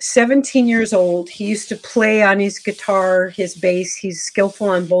was 17 years old. He used to play on his guitar, his bass. He's skillful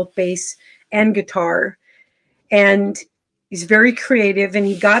on both bass and guitar. And he's very creative. And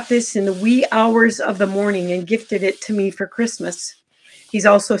he got this in the wee hours of the morning and gifted it to me for Christmas. He's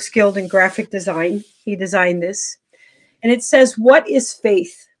also skilled in graphic design. He designed this. And it says, what is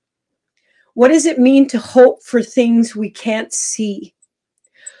faith? What does it mean to hope for things we can't see?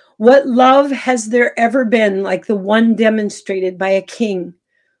 What love has there ever been like the one demonstrated by a king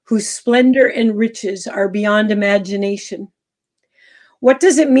whose splendor and riches are beyond imagination? What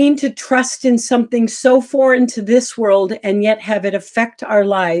does it mean to trust in something so foreign to this world and yet have it affect our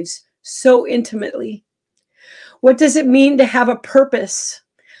lives so intimately? What does it mean to have a purpose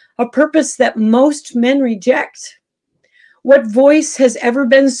that most men reject? What voice has ever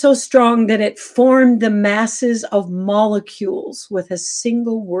been so strong that it formed the masses of molecules with a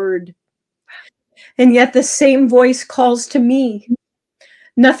single word? And yet the same voice calls to me,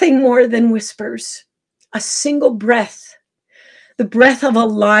 nothing more than whispers, a single breath, the breath of a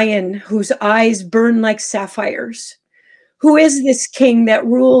lion whose eyes burn like sapphires. Who is this king that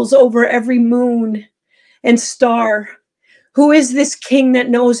rules over every moon and star? Who is this king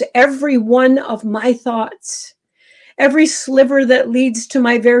that knows every one of my thoughts? Every sliver that leads to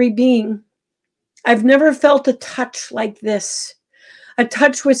my very being. I've never felt a touch like this, a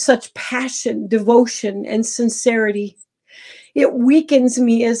touch with such passion, devotion, and sincerity. It weakens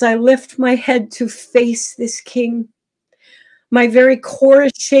me as I lift my head to face this king. My very core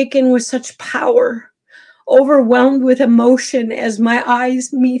is shaken with such power, overwhelmed with emotion as my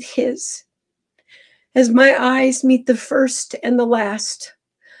eyes meet his. As my eyes meet the first and the last,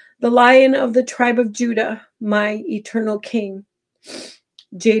 the Lion of the tribe of Judah, my eternal king,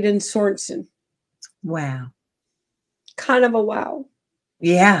 Jaden Sorensen. Wow. Kind of a wow.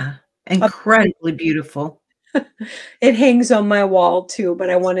 Yeah. Incredibly beautiful. It hangs on my wall too, but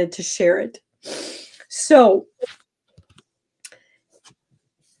I wanted to share it. So,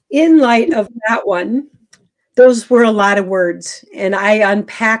 in light of that one, those were a lot of words, and I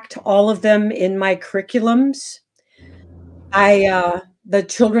unpacked all of them in my curriculums. The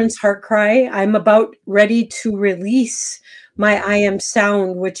children's heart cry, I'm about ready to release my I Am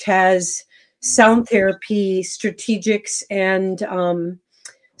Sound, which has sound therapy strategics and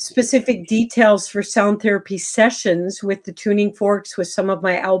specific details for sound therapy sessions with the tuning forks with some of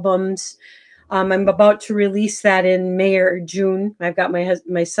my albums. I'm about to release that in May or June. I've got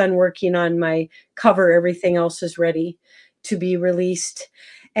my son working on my cover. Everything else is ready to be released.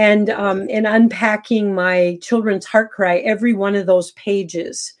 And in unpacking my children's heart cry, every one of those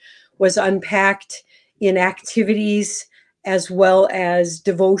pages was unpacked in activities as well as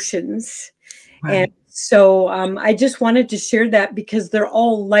devotions. Right. And So I just wanted to share that because they're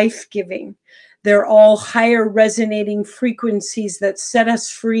all life-giving. They're all higher resonating frequencies that set us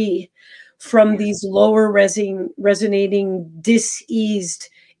free from these lower resonating, diseased,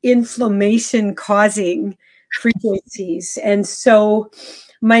 inflammation-causing frequencies. And so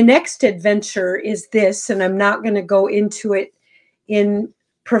my next adventure is this, and I'm not going to go into it in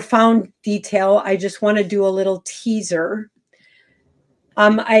profound detail. I just want to do a little teaser.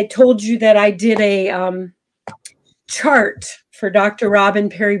 I told you that I did a chart for Dr. Robin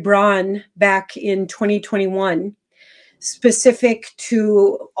Perry Braun back in 2021, specific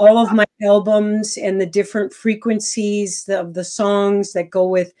to all of my albums and the different frequencies of the songs that go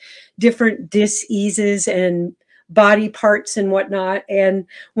with different diseases and body parts and whatnot. And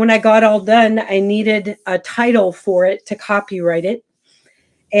when I got all done, I needed a title for it to copyright it.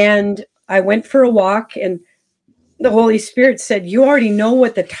 And I went for a walk, and the Holy Spirit said, you already know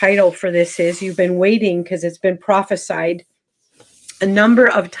what the title for this is. You've been waiting because it's been prophesied a number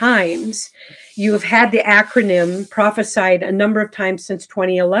of times. You have had the acronym prophesied a number of times since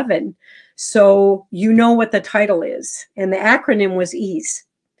 2011. So you know what the title is. And the acronym was EASE.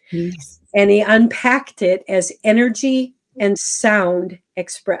 Yes. And he unpacked it as energy and sound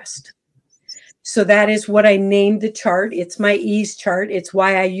expressed. So that is what I named the chart. It's my EASE chart. It's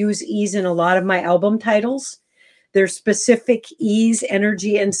why I use EASE in a lot of my album titles. They're specific EASE,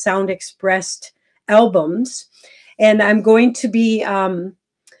 energy, and sound expressed albums. And I'm going to be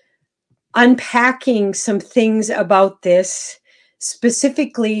unpacking some things about this,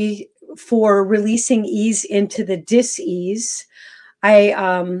 specifically for releasing EASE into the dis-ease.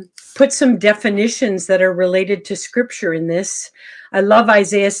 I put some definitions that are related to scripture in this. I love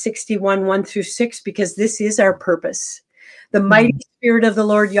Isaiah 61, 1-6, because this is our purpose. The mighty spirit of the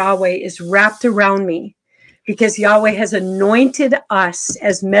Lord Yahweh is wrapped around me, because Yahweh has anointed us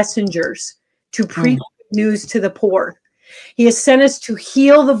as messengers to preach news to the poor. He has sent us to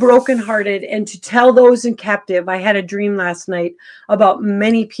heal the brokenhearted and to tell those in captive. I had a dream last night about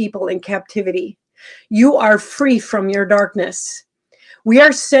many people in captivity. You are free from your darkness. We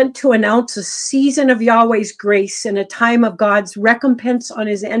are sent to announce a season of Yahweh's grace and a time of God's recompense on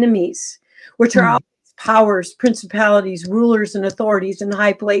his enemies, which are all powers, principalities, rulers, and authorities in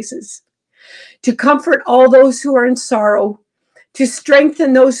high places. To comfort all those who are in sorrow, to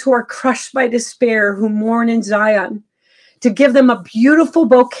strengthen those who are crushed by despair, who mourn in Zion, to give them a beautiful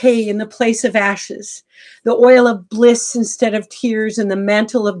bouquet in the place of ashes, the oil of bliss instead of tears, and the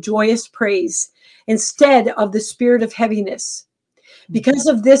mantle of joyous praise instead of the spirit of heaviness. Because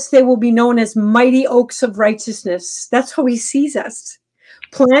of this, they will be known as mighty oaks of righteousness. That's how he sees us,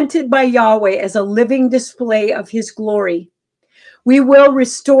 planted by Yahweh as a living display of his glory. We will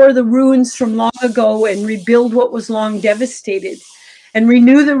restore the ruins from long ago and rebuild what was long devastated, and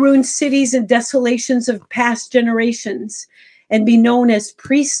renew the ruined cities and desolations of past generations, and be known as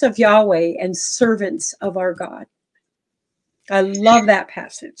priests of Yahweh and servants of our God. I love that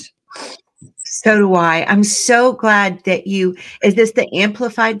passage. So do I. I'm so glad that is this the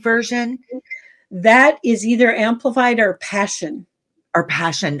amplified version? That is either amplified or passion. Or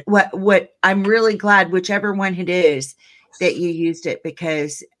passion. What I'm really glad, whichever one it is, that you used it,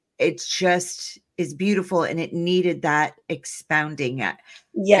 because it's just is beautiful and it needed that expounding.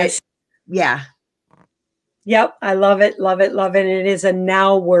 Yes. Yeah. Yep. I love it. Love it. Love it. And it is a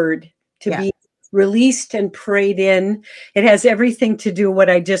now word to be released and prayed in. It has everything to do what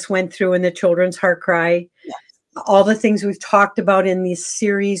I just went through in the children's heart cry. Yes. All the things we've talked about in this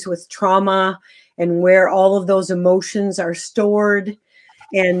series with trauma and where all of those emotions are stored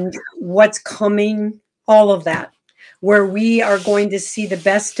and what's coming, all of that. Where we are going to see the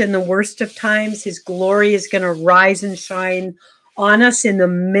best and the worst of times. His glory is going to rise and shine on us in the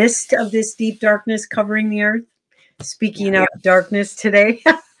midst of this deep darkness covering the earth. Speaking of darkness today.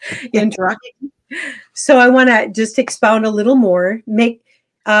 So I want to just expound a little more.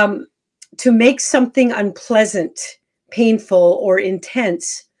 To make something unpleasant, painful, or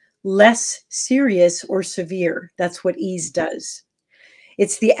intense less serious or severe. That's what ease does.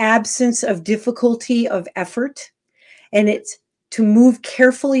 It's the absence of difficulty of effort, and it's to move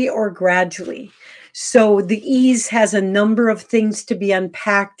carefully or gradually. So the ease has a number of things to be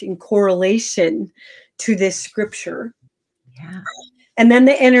unpacked in correlation to this scripture. Yeah. And then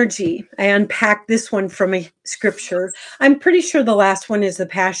the energy, I unpacked this one from a scripture. I'm pretty sure the last one is the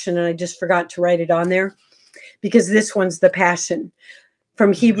passion, and I just forgot to write it on there because this one's the passion.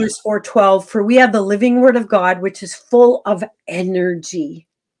 From Hebrews 4:12, for we have the living word of God, which is full of energy,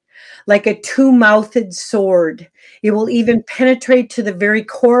 like a two-mouthed sword. It will even penetrate to the very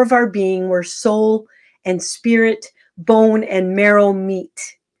core of our being, where soul and spirit, bone and marrow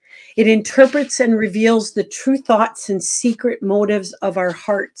meet. It interprets and reveals the true thoughts and secret motives of our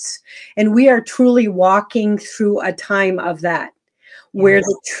hearts. And we are truly walking through a time of that, where Yes.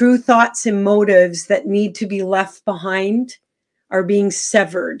 the true thoughts and motives that need to be left behind are being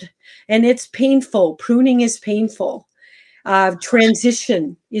severed. And it's painful. Pruning is painful.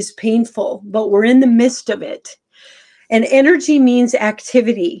 Transition is painful, but we're in the midst of it. And energy means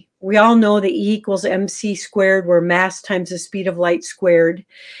activity. We all know that E equals MC squared, where mass times the speed of light squared.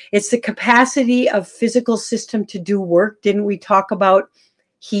 It's the capacity of physical system to do work. Didn't we talk about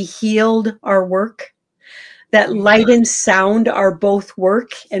he healed our work? That light and sound are both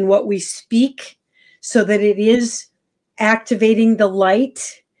work, and what we speak, so that it is activating the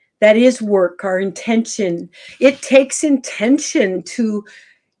light. That is work, our intention. It takes intention to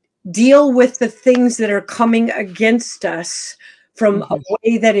deal with the things that are coming against us from a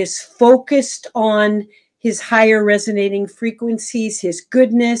way that is focused on his higher resonating frequencies, his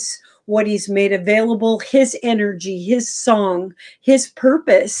goodness, what he's made available, his energy, his song, his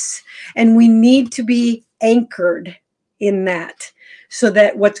purpose. And we need to be anchored in that, so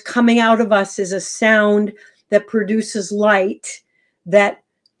that what's coming out of us is a sound that produces light, that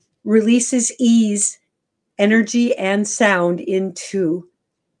releases ease, energy, and sound into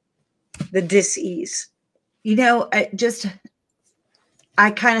the dis-ease. You know, I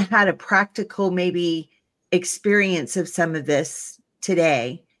kind of had a practical maybe experience of some of this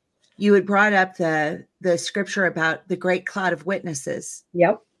today. You had brought up the scripture about the great cloud of witnesses.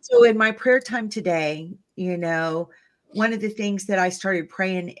 Yep. So in my prayer time today, you know, one of the things that I started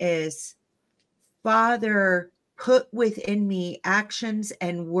praying is, Father, put within me actions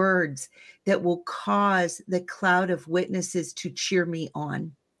and words that will cause the cloud of witnesses to cheer me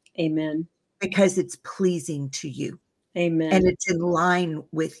on. Amen. Because it's pleasing to you. Amen. And it's in line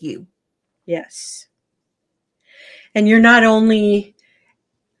with you. Yes. And you're not only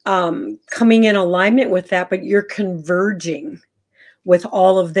coming in alignment with that, but you're converging with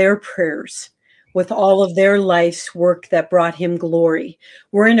all of their prayers, with all of their life's work that brought him glory.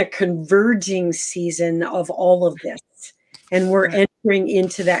 We're in a converging season of all of this, and we're entering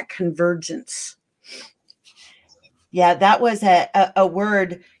into that convergence. Yeah, that was a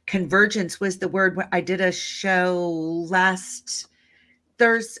word. Convergence was the word. I did a show last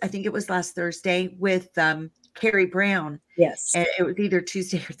Thursday. I think it was last Thursday with Carrie Brown. Yes. And it was either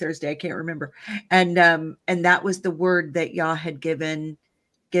Tuesday or Thursday. I can't remember. And that was the word that y'all had given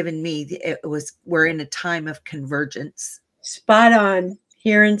me. It was, we're in a time of convergence. Spot on.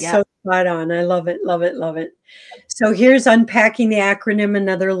 Hearing so spot on. I love it, love it, love it. So here's unpacking the acronym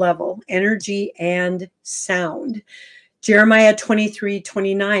another level: energy and sound. Jeremiah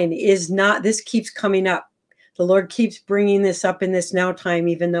 23:29 is not, this keeps coming up. The Lord keeps bringing this up in this now time,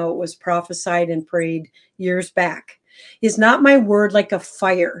 even though it was prophesied and prayed years back. Is not my word like a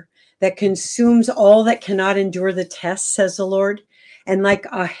fire that consumes all that cannot endure the test, says the Lord, and like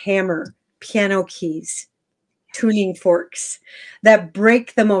a hammer, piano keys, tuning forks that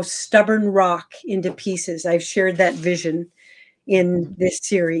break the most stubborn rock into pieces. I've shared that vision in this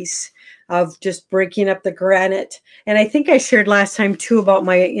series of just breaking up the granite. And I think I shared last time too about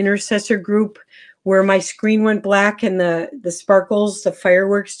my intercessor group where my screen went black and the sparkles, the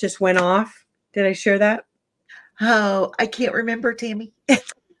fireworks just went off. Did I share that? Oh, I can't remember, Tammy.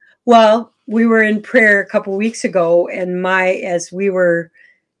 Well, we were in prayer a couple weeks ago, and as we were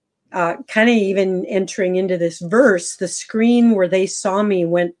kind of even entering into this verse, the screen where they saw me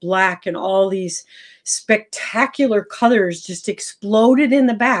went black, and all these spectacular colors just exploded in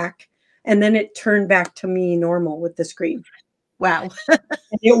the back, and then it turned back to me normal with the screen. Wow.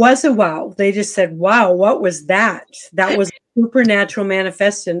 It was a wow. They just said, wow, what was that? That was a supernatural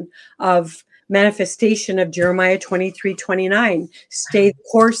manifestation of Jeremiah 23:29. Stay the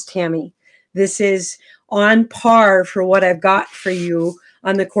course, Tammy. This is on par for what I've got for you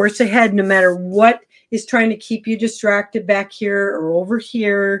on the course ahead, no matter what is trying to keep you distracted back here or over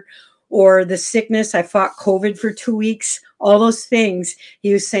here, or the sickness. I fought COVID for 2 weeks, all those things.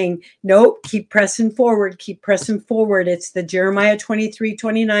 He was saying, nope, keep pressing forward, keep pressing forward. It's the Jeremiah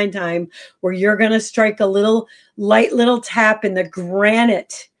 23:29 time where you're going to strike a light little tap in the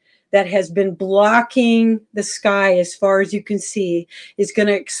granite that has been blocking the sky as far as you can see, is going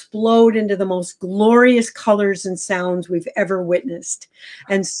to explode into the most glorious colors and sounds we've ever witnessed.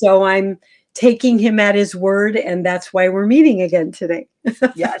 And so I'm taking him at his word, and that's why we're meeting again today.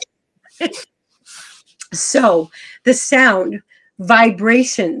 Yes. So the sound,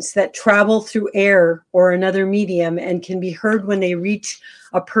 vibrations that travel through air or another medium and can be heard when they reach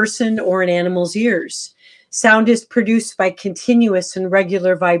a person or an animal's ears. Sound is produced by continuous and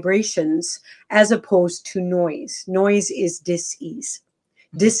regular vibrations as opposed to noise. Noise is dis-ease.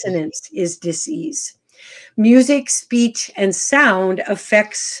 Dissonance is dis-ease. Music, speech, and sound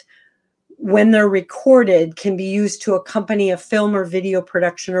effects, when they're recorded, can be used to accompany a film or video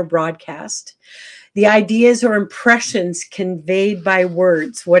production or broadcast. The ideas or impressions conveyed by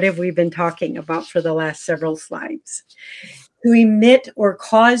words. What have we been talking about for the last several slides? To emit or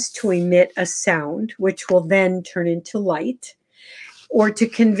cause to emit a sound, which will then turn into light, or to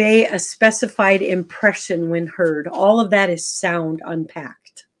convey a specified impression when heard. All of that is sound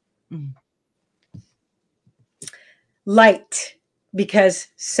unpacked. Mm. Light, because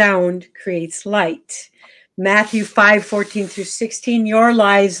sound creates light. Matthew 5:14-16, your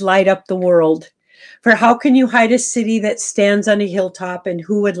lives light up the world. For how can you hide a city that stands on a hilltop, and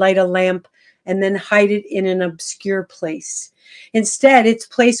who would light a lamp and then hide it in an obscure place? Instead, it's a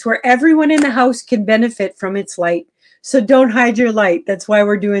place where everyone in the house can benefit from its light. So don't hide your light. That's why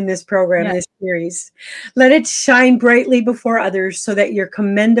we're doing this program, this series. Let it shine brightly before others so that your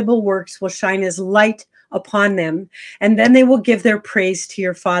commendable works will shine as light upon them, and then they will give their praise to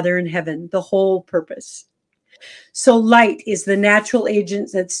your Father in heaven, the whole purpose. So light is the natural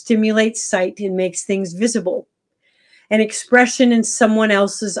agent that stimulates sight and makes things visible. An expression in someone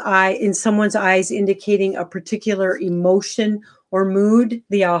else's eye, in someone's eyes, indicating a particular emotion or mood,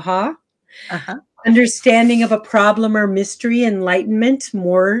 the aha. Understanding of a problem or mystery, enlightenment,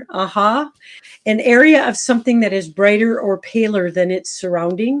 more aha. An area of something that is brighter or paler than its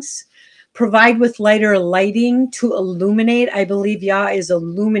surroundings. Provide with light or lighting to illuminate. I believe Yah is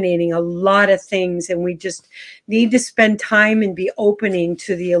illuminating a lot of things, and we just need to spend time and be opening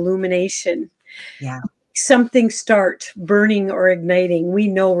to the illumination. Yeah. Something start burning or igniting. We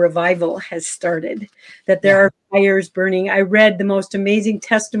know revival has started, that there are fires burning. I read the most amazing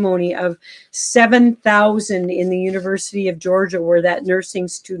testimony of 7,000 in the University of Georgia, where that nursing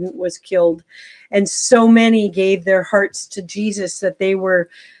student was killed. And so many gave their hearts to Jesus that they were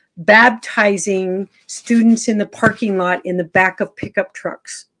baptizing students in the parking lot in the back of pickup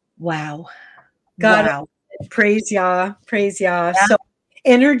trucks. Wow. God, wow. Praise Yah, praise Yah. Yeah. So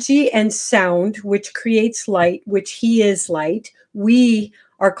energy and sound, which creates light, which he is light. We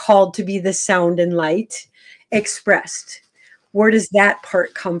are called to be the sound and light expressed. Where does that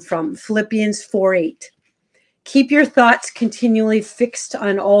part come from? Philippians 4:8. Keep your thoughts continually fixed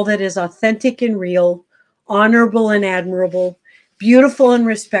on all that is authentic and real, honorable and admirable, beautiful and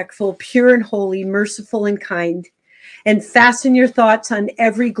respectful, pure and holy, merciful and kind, and fasten your thoughts on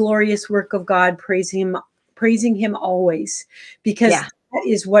every glorious work of God, praising him always, because that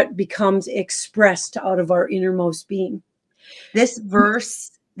is what becomes expressed out of our innermost being. This verse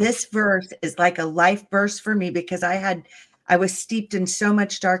is like a life verse for me, because I was steeped in so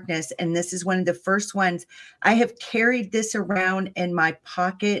much darkness, and this is one of the first ones. I have carried this around in my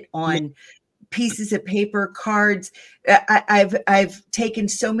pocket on pieces of paper, cards. I've taken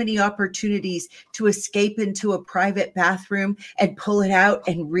so many opportunities to escape into a private bathroom and pull it out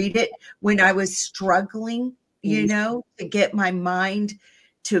and read it when I was struggling, to get my mind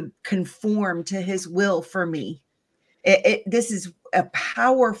to conform to his will for me. This is a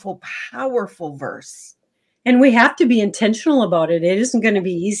powerful, powerful verse. And we have to be intentional about it. It isn't going to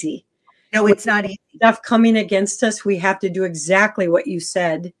be easy. No, it's not easy. Stuff coming against us, we have to do exactly what you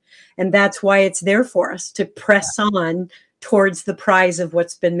said. And that's why it's there for us, to press on towards the prize of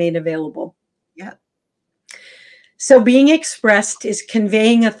what's been made available. Yeah. So being expressed is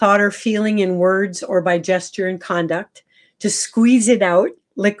conveying a thought or feeling in words or by gesture and conduct, to squeeze it out,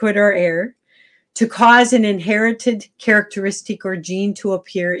 liquid or air, to cause an inherited characteristic or gene to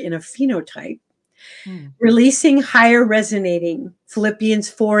appear in a phenotype. Releasing higher resonating, Philippians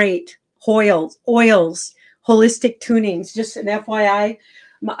 4:8, oils, holistic tunings. Just an FYI,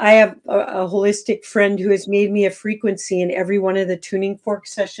 I have a holistic friend who has made me a frequency in every one of the tuning fork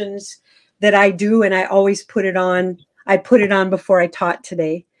sessions that I do, and I always put it on. I put it on before I taught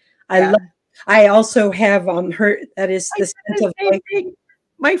today. I also have her. That is the sense of life.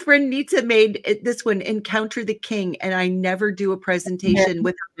 My friend Nita made this one, Encounter the King, and I never do a presentation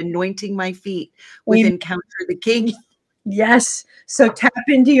without anointing my feet with Encounter the King. Yes. So tap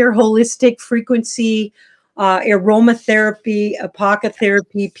into your holistic frequency, aromatherapy,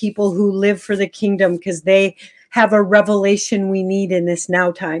 apocatherapy, people who live for the kingdom, because they have a revelation we need in this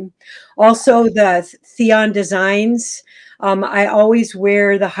now time. Also, the Theon Designs. I always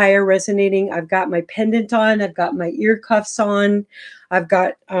wear the higher resonating. I've got my pendant on. I've got my ear cuffs on. I've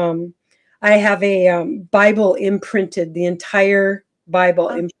got, I have a Bible imprinted, the entire Bible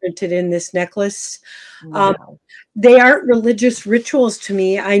imprinted in this necklace. Wow. They aren't religious rituals to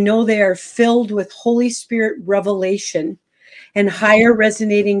me. I know they are filled with Holy Spirit revelation. and higher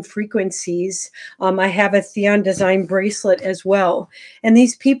resonating frequencies. I have a Theon design bracelet as well. And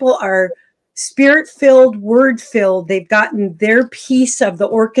these people are spirit-filled, word-filled. They've gotten their piece of the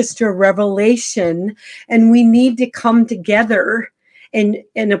orchestra revelation, and we need to come together and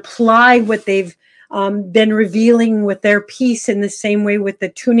apply what they've been revealing with their piece, in the same way with the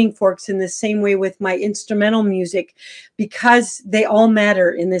tuning forks, in the same way with my instrumental music, because they all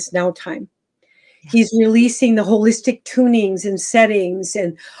matter in this now time. He's releasing the holistic tunings and settings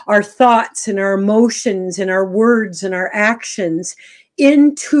and our thoughts and our emotions and our words and our actions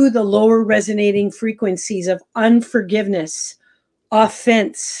into the lower resonating frequencies of unforgiveness,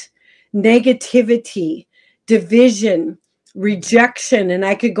 offense, negativity, division, rejection. And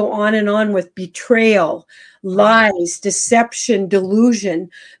I could go on and on with betrayal, lies, deception, delusion.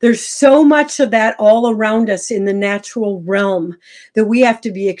 There's so much of that all around us in the natural realm that we have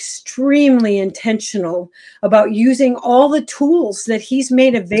to be extremely intentional about using all the tools that he's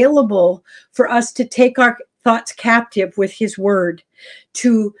made available for us to take our thoughts captive with his word,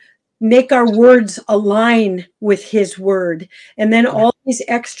 to make our words align with his word. And then all these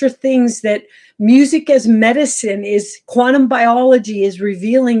extra things that music as medicine is, quantum biology is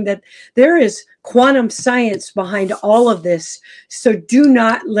revealing that there is quantum science behind all of this. So do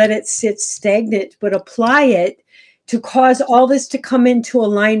not let it sit stagnant, but apply it to cause all this to come into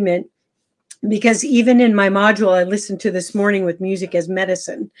alignment. Because even in my module I listened to this morning with music as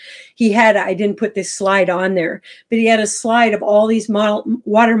medicine, he had, I didn't put this slide on there, but he had a slide of all these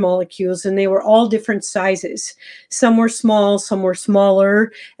water molecules, and they were all different sizes. Some were small, some were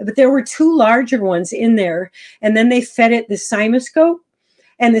smaller, but there were two larger ones in there. And then they fed it the cymoscope,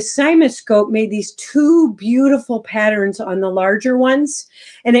 and the cymoscope made these two beautiful patterns on the larger ones,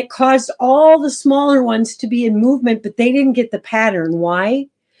 and it caused all the smaller ones to be in movement, but they didn't get the pattern. Why?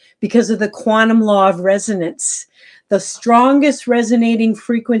 Because of the quantum law of resonance. The strongest resonating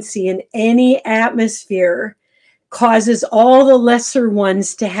frequency in any atmosphere causes all the lesser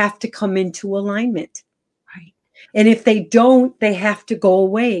ones to have to come into alignment. Right. And if they don't, they have to go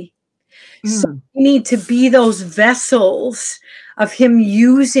away. So we need to be those vessels of him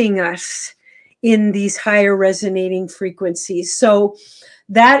using us in these higher resonating frequencies. So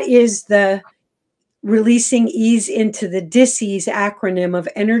that is the releasing ease into the DISEASE acronym of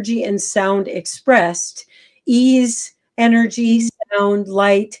energy and sound expressed. Ease, energy, sound,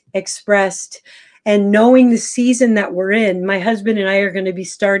 light expressed. And knowing the season that we're in, my husband and I are going to be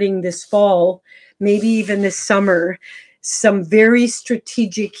starting this fall, maybe even this summer, some very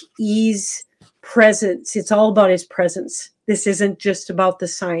strategic ease presence. It's all about his presence. This isn't just about the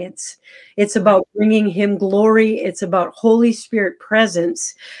science. It's about bringing him glory. It's about Holy Spirit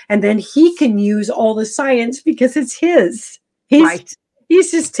presence. And then he can use all the science because it's his.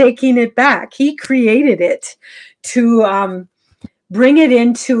 He's just taking it back. He created it to bring it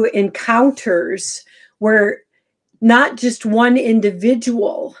into encounters where not just one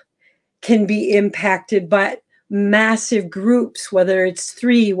individual can be impacted, but massive groups, whether it's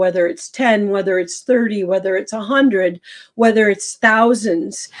 3, whether it's 10, whether it's 30, whether it's 100, whether it's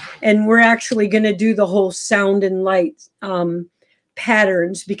thousands. And we're actually going to do the whole sound and light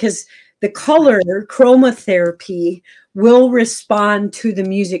patterns, because the color chromotherapy will respond to the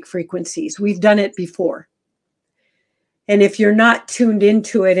music frequencies. We've done it before. And if you're not tuned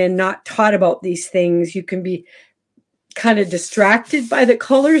into it and not taught about these things, you can be kind of distracted by the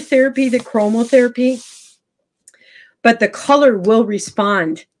color therapy, the chromotherapy. But the color will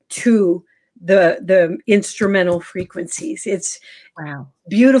respond to the instrumental frequencies. It's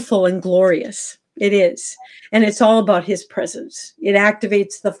beautiful and glorious. It is. And it's all about his presence. It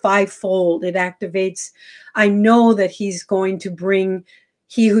activates the fivefold. It activates, I know that he's going to bring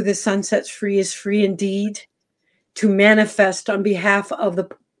he who the sun sets free is free indeed, to manifest on behalf of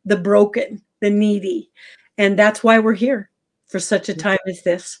the broken, the needy. And that's why we're here for such a time as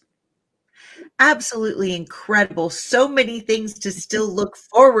this. Absolutely incredible. So many things to still look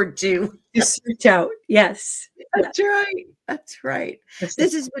forward to. Just reach out. Yes. That's right. That's right.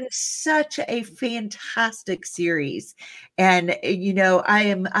 This has been such a fantastic series. And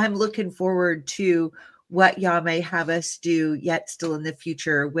I'm looking forward to what y'all may have us do yet still in the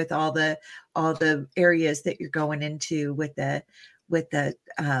future, with all the areas that you're going into with the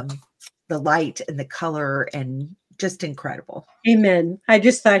light and the color, and just incredible. Amen. I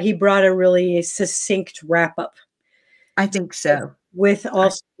just thought he brought a really succinct wrap up. I think so. With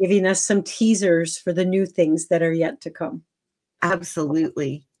also giving us some teasers for the new things that are yet to come.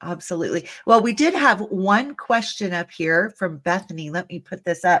 Absolutely. Absolutely. Well, we did have one question up here from Bethany. Let me put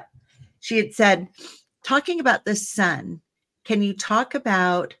this up. She had said, talking about the sun, can you talk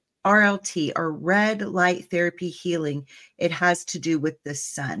about RLT, or red light therapy healing, it has to do with the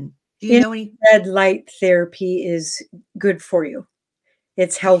sun? Do you know any? Infrared light therapy is good for you.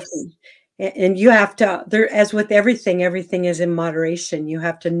 It's healthy. And you have to, there, as with everything, everything is in moderation. You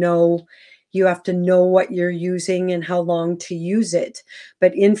have to know what you're using and how long to use it.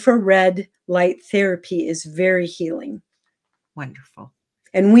 But infrared light therapy is very healing. Wonderful.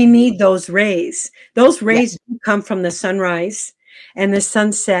 And we need those rays. Those Yeah. rays come from the sunrise and the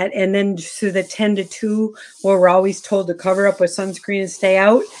sunset, and then through the 10 to 2, where we're always told to cover up with sunscreen and stay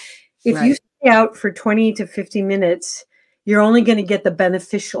out. If you Right. stay out for 20 to 50 minutes, you're only going to get the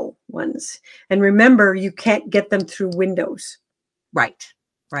beneficial ones. And remember, you can't get them through windows. Right.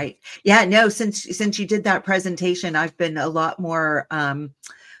 Right. Yeah, no, since you did that presentation, I've been a lot more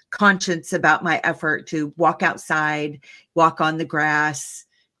conscious about my effort to walk outside, walk on the grass,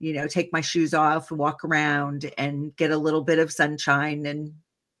 take my shoes off and walk around and get a little bit of sunshine and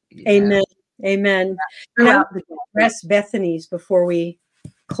Amen. Amen. throughout the day. Rest Bethany's before we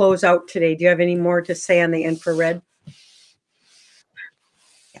close out today. Do you have any more to say on the infrared?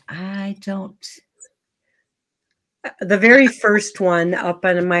 I don't. The very first one up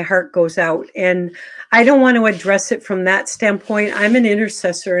and my heart goes out, and I don't want to address it from that standpoint. I'm an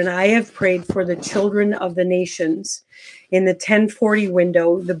intercessor, and I have prayed for the children of the nations in the 1040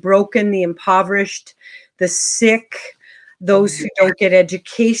 window, the broken, the impoverished, the sick, those who don't get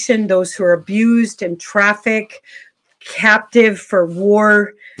education, those who are abused and trafficked, captive for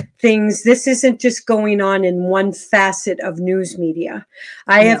war things. This isn't just going on in one facet of news media.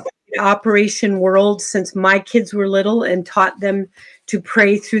 I have Operation World since my kids were little and taught them to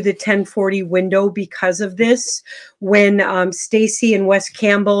pray through the 1040 window because of this. When Stacy and Wes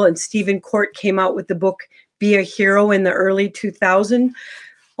Campbell and Stephen Court came out with the book Be a Hero in the early 2000s,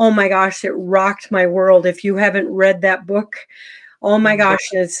 oh my gosh, it rocked my world. If you haven't read that book, oh my gosh,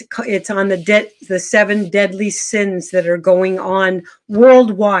 it's on the 7 deadly sins that are going on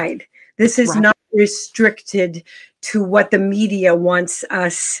worldwide. This is not restricted to what the media wants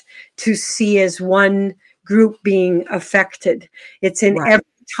us to see as one group being affected. It's in every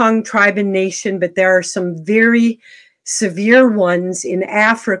tongue, tribe, and nation, but there are some very severe ones in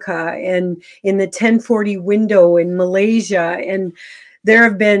Africa and in the 1040 window in Malaysia. And there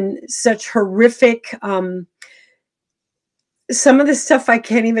have been such horrific some of the stuff I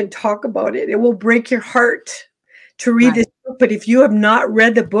can't even talk about it. It will break your heart to read this book. But if you have not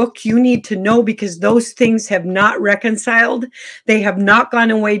read the book, you need to know, because those things have not reconciled. They have not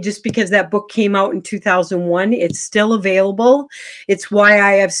gone away just because that book came out in 2001. It's still available. It's why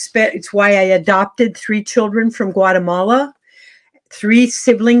I adopted 3 children from Guatemala. 3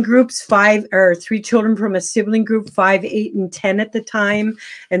 sibling groups, 3 children from a sibling group, 5, 8, and 10 at the time,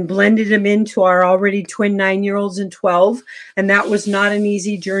 and blended them into our already twin 9-year-olds and 12. And that was not an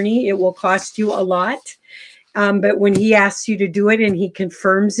easy journey. It will cost you a lot. But when he asks you to do it and he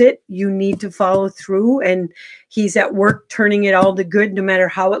confirms it, you need to follow through. And he's at work turning it all to good, no matter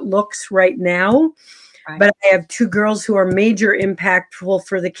how it looks right now. But I have 2 girls who are major impactful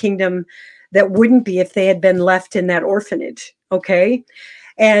for the kingdom that wouldn't be if they had been left in that orphanage. Okay.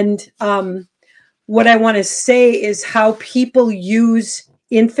 And what I want to say is how people use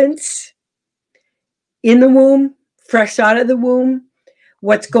infants in the womb, fresh out of the womb,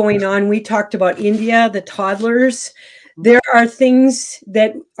 what's going on. We talked about India, the toddlers. There are things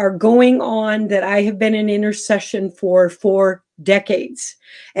that are going on that I have been in intercession for decades,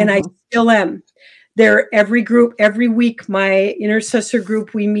 and I still am. There, every week, my intercessor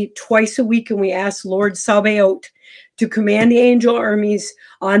group, we meet twice a week, and we ask Lord Sabaoth to command the angel armies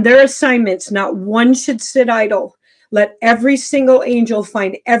on their assignments. Not one should sit idle. Let every single angel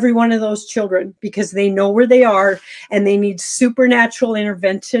find every one of those children, because they know where they are and they need supernatural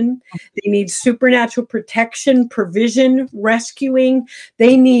intervention. They need supernatural protection, provision, rescuing.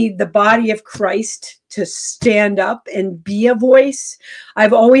 They need the body of Christ to stand up and be a voice.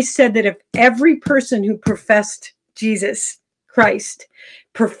 I've always said that if every person who professed Jesus Christ,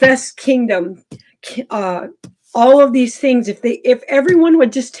 professed kingdom, all of these things, if everyone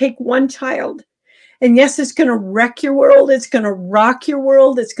would just take one child, and yes, it's going to wreck your world, it's going to rock your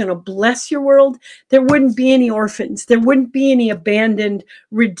world, it's going to bless your world, there wouldn't be any orphans, there wouldn't be any abandoned,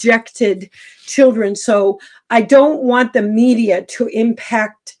 rejected children. So I don't want the media to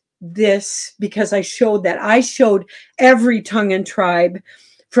impact this, because I showed every tongue and tribe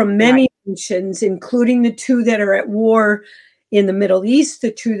from many nations, including the 2 that are at war in the Middle East,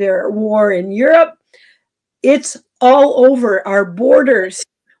 the 2 that are at war in Europe. It's all over our borders,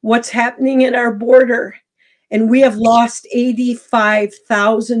 what's happening at our border. And we have lost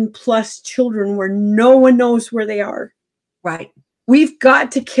 85,000 plus children where no one knows where they are. Right. We've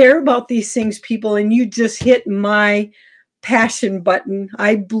got to care about these things, people, and you just hit my passion button.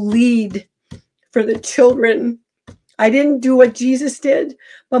 I bleed for the children. I didn't do what Jesus did,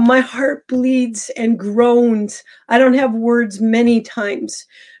 but my heart bleeds and groans. I don't have words many times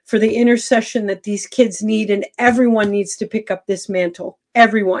for the intercession that these kids need, and everyone needs to pick up this mantle.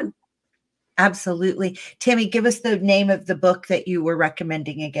 Everyone. Absolutely. Tammy, give us the name of the book that you were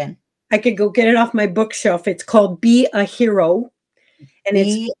recommending again. I could go get it off my bookshelf. It's called Be a Hero. And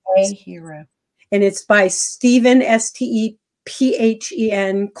Be a Hero. And it's by Stephen, Stephen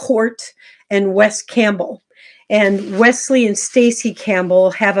Court, and Wes Campbell. And Wesley and Stacy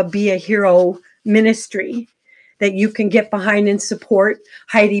Campbell have a Be a Hero ministry that you can get behind and support.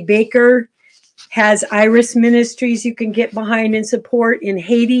 Heidi Baker has Iris Ministries you can get behind and support. In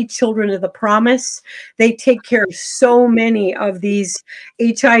Haiti, Children of the Promise. They take care of so many of these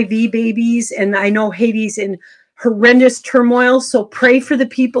HIV babies. And I know Haiti's in horrendous turmoil. So pray for the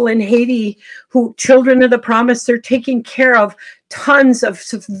people in Haiti who, Children of the Promise, they're taking care of tons of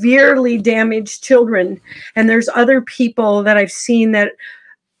severely damaged children. And there's other people that I've seen that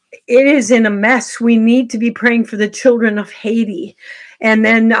it is in a mess. We need to be praying for the children of Haiti. And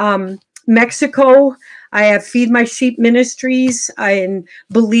then Mexico, I have Feed My Sheep Ministries. In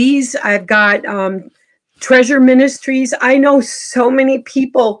Belize, I've got Treasure Ministries. I know so many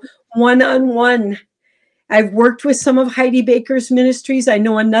people one-on-one. I've worked with some of Heidi Baker's ministries. I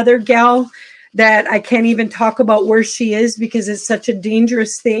know another gal that I can't even talk about where she is because it's such a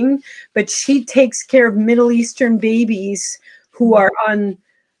dangerous thing, but she takes care of Middle Eastern babies who are on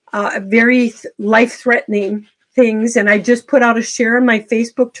very life-threatening things. And I just put out a share on my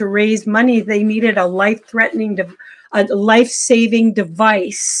Facebook to raise money. They needed a life-threatening, a life-saving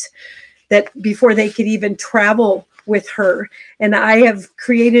device that before they could even travel with her. And I have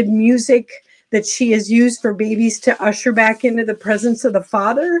created music that she has used for babies to usher back into the presence of the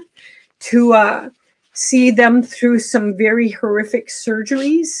Father, to see them through some very horrific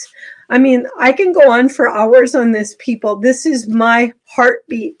surgeries. I mean, I can go on for hours on this, people. This is my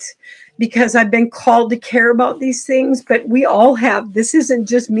heartbeat because I've been called to care about these things, but we all have. This isn't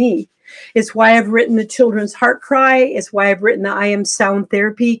just me. It's why I've written the Children's Heart Cry. It's why I've written the I Am Sound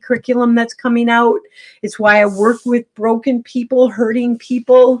Therapy curriculum that's coming out. It's why I work with broken people, hurting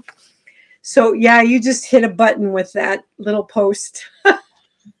people. So, yeah, you just hit a button with that little post.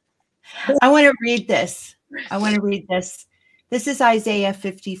 I want to read this. This is Isaiah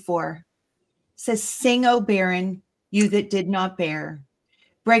 54. It says, "Sing, O barren, you that did not bear.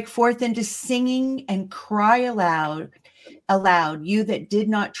 Break forth into singing and cry aloud, you that did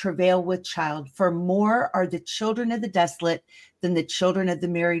not travail with child. For more are the children of the desolate than the children of the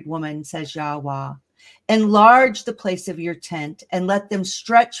married woman, says Yahweh. Enlarge the place of your tent, and let them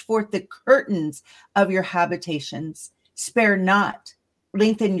stretch forth the curtains of your habitations. Spare not.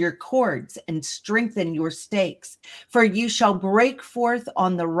 Lengthen your cords and strengthen your stakes, for you shall break forth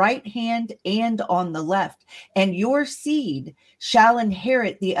on the right hand and on the left, and your seed shall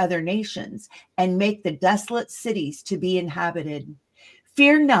inherit the other nations and make the desolate cities to be inhabited.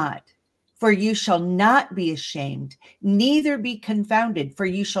 Fear not, for you shall not be ashamed, neither be confounded, for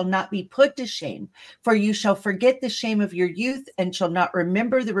you shall not be put to shame. For you shall forget the shame of your youth and shall not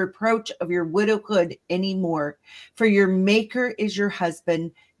remember the reproach of your widowhood anymore. For your maker is your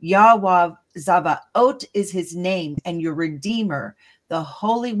husband, Yahweh Zavaot is his name, and your redeemer, the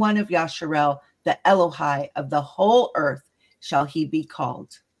Holy One of Yasharel, the Elohai of the whole earth, shall he be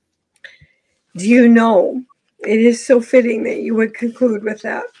called." Do you know, it is so fitting that you would conclude with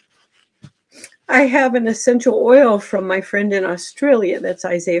that. I have an essential oil from my friend in Australia. That's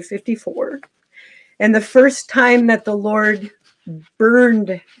Isaiah 54. And the first time that the Lord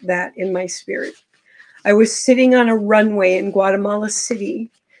burned that in my spirit, I was sitting on a runway in Guatemala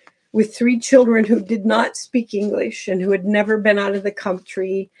City with 3 children who did not speak English and who had never been out of the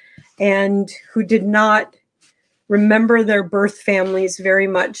country and who did not remember their birth families very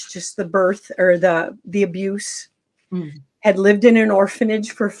much, just the birth or the abuse. Had lived in an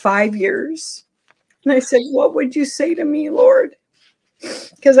orphanage for 5 years. And I said, what would you say to me, Lord?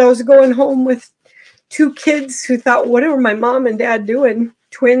 Because I was going home with 2 kids who thought, what are my mom and dad doing?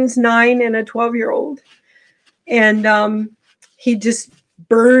 Twins, 9 and a 12-year-old. And he just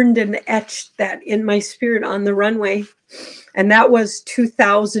burned and etched that in my spirit on the runway. And that was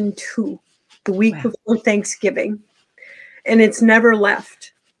 2002, the week before Thanksgiving. And it's never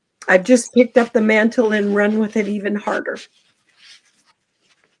left. I've just picked up the mantle and run with it even harder.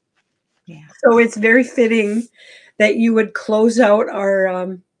 Yeah. So it's very fitting that you would close out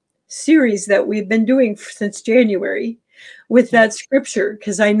our series that we've been doing since January with that scripture,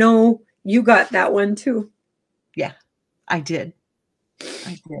 because I know you got that one too. Yeah, I did.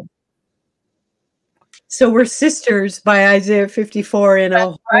 I did. So we're sisters by Isaiah 54 in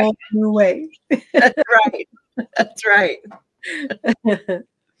a whole new way. That's right. That's right.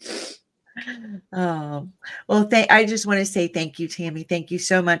 Well, I just want to say thank you, Tammy. Thank you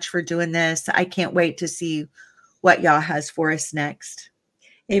so much for doing this. I can't wait to see what Yah has for us next.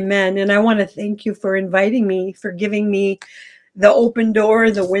 Amen. And I want to thank you for inviting me, for giving me the open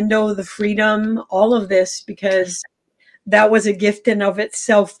door, the window, the freedom, all of this, because that was a gift in of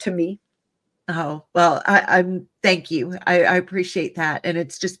itself to me. Oh, well, I'm thank you. I appreciate that. And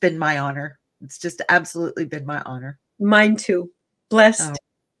it's just been my honor. It's just absolutely been my honor. Mine too. Blessed. Oh,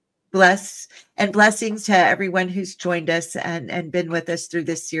 blessings to everyone who's joined us and been with us through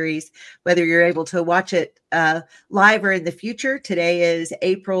this series, whether you're able to watch it live or in the future. Today is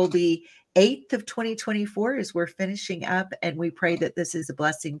April the 8th of 2024 as we're finishing up, and we pray that this is a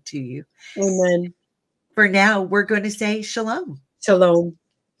blessing to you. Amen. For now, we're going to say shalom. Shalom.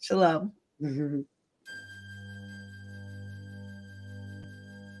 Shalom. Mm-hmm.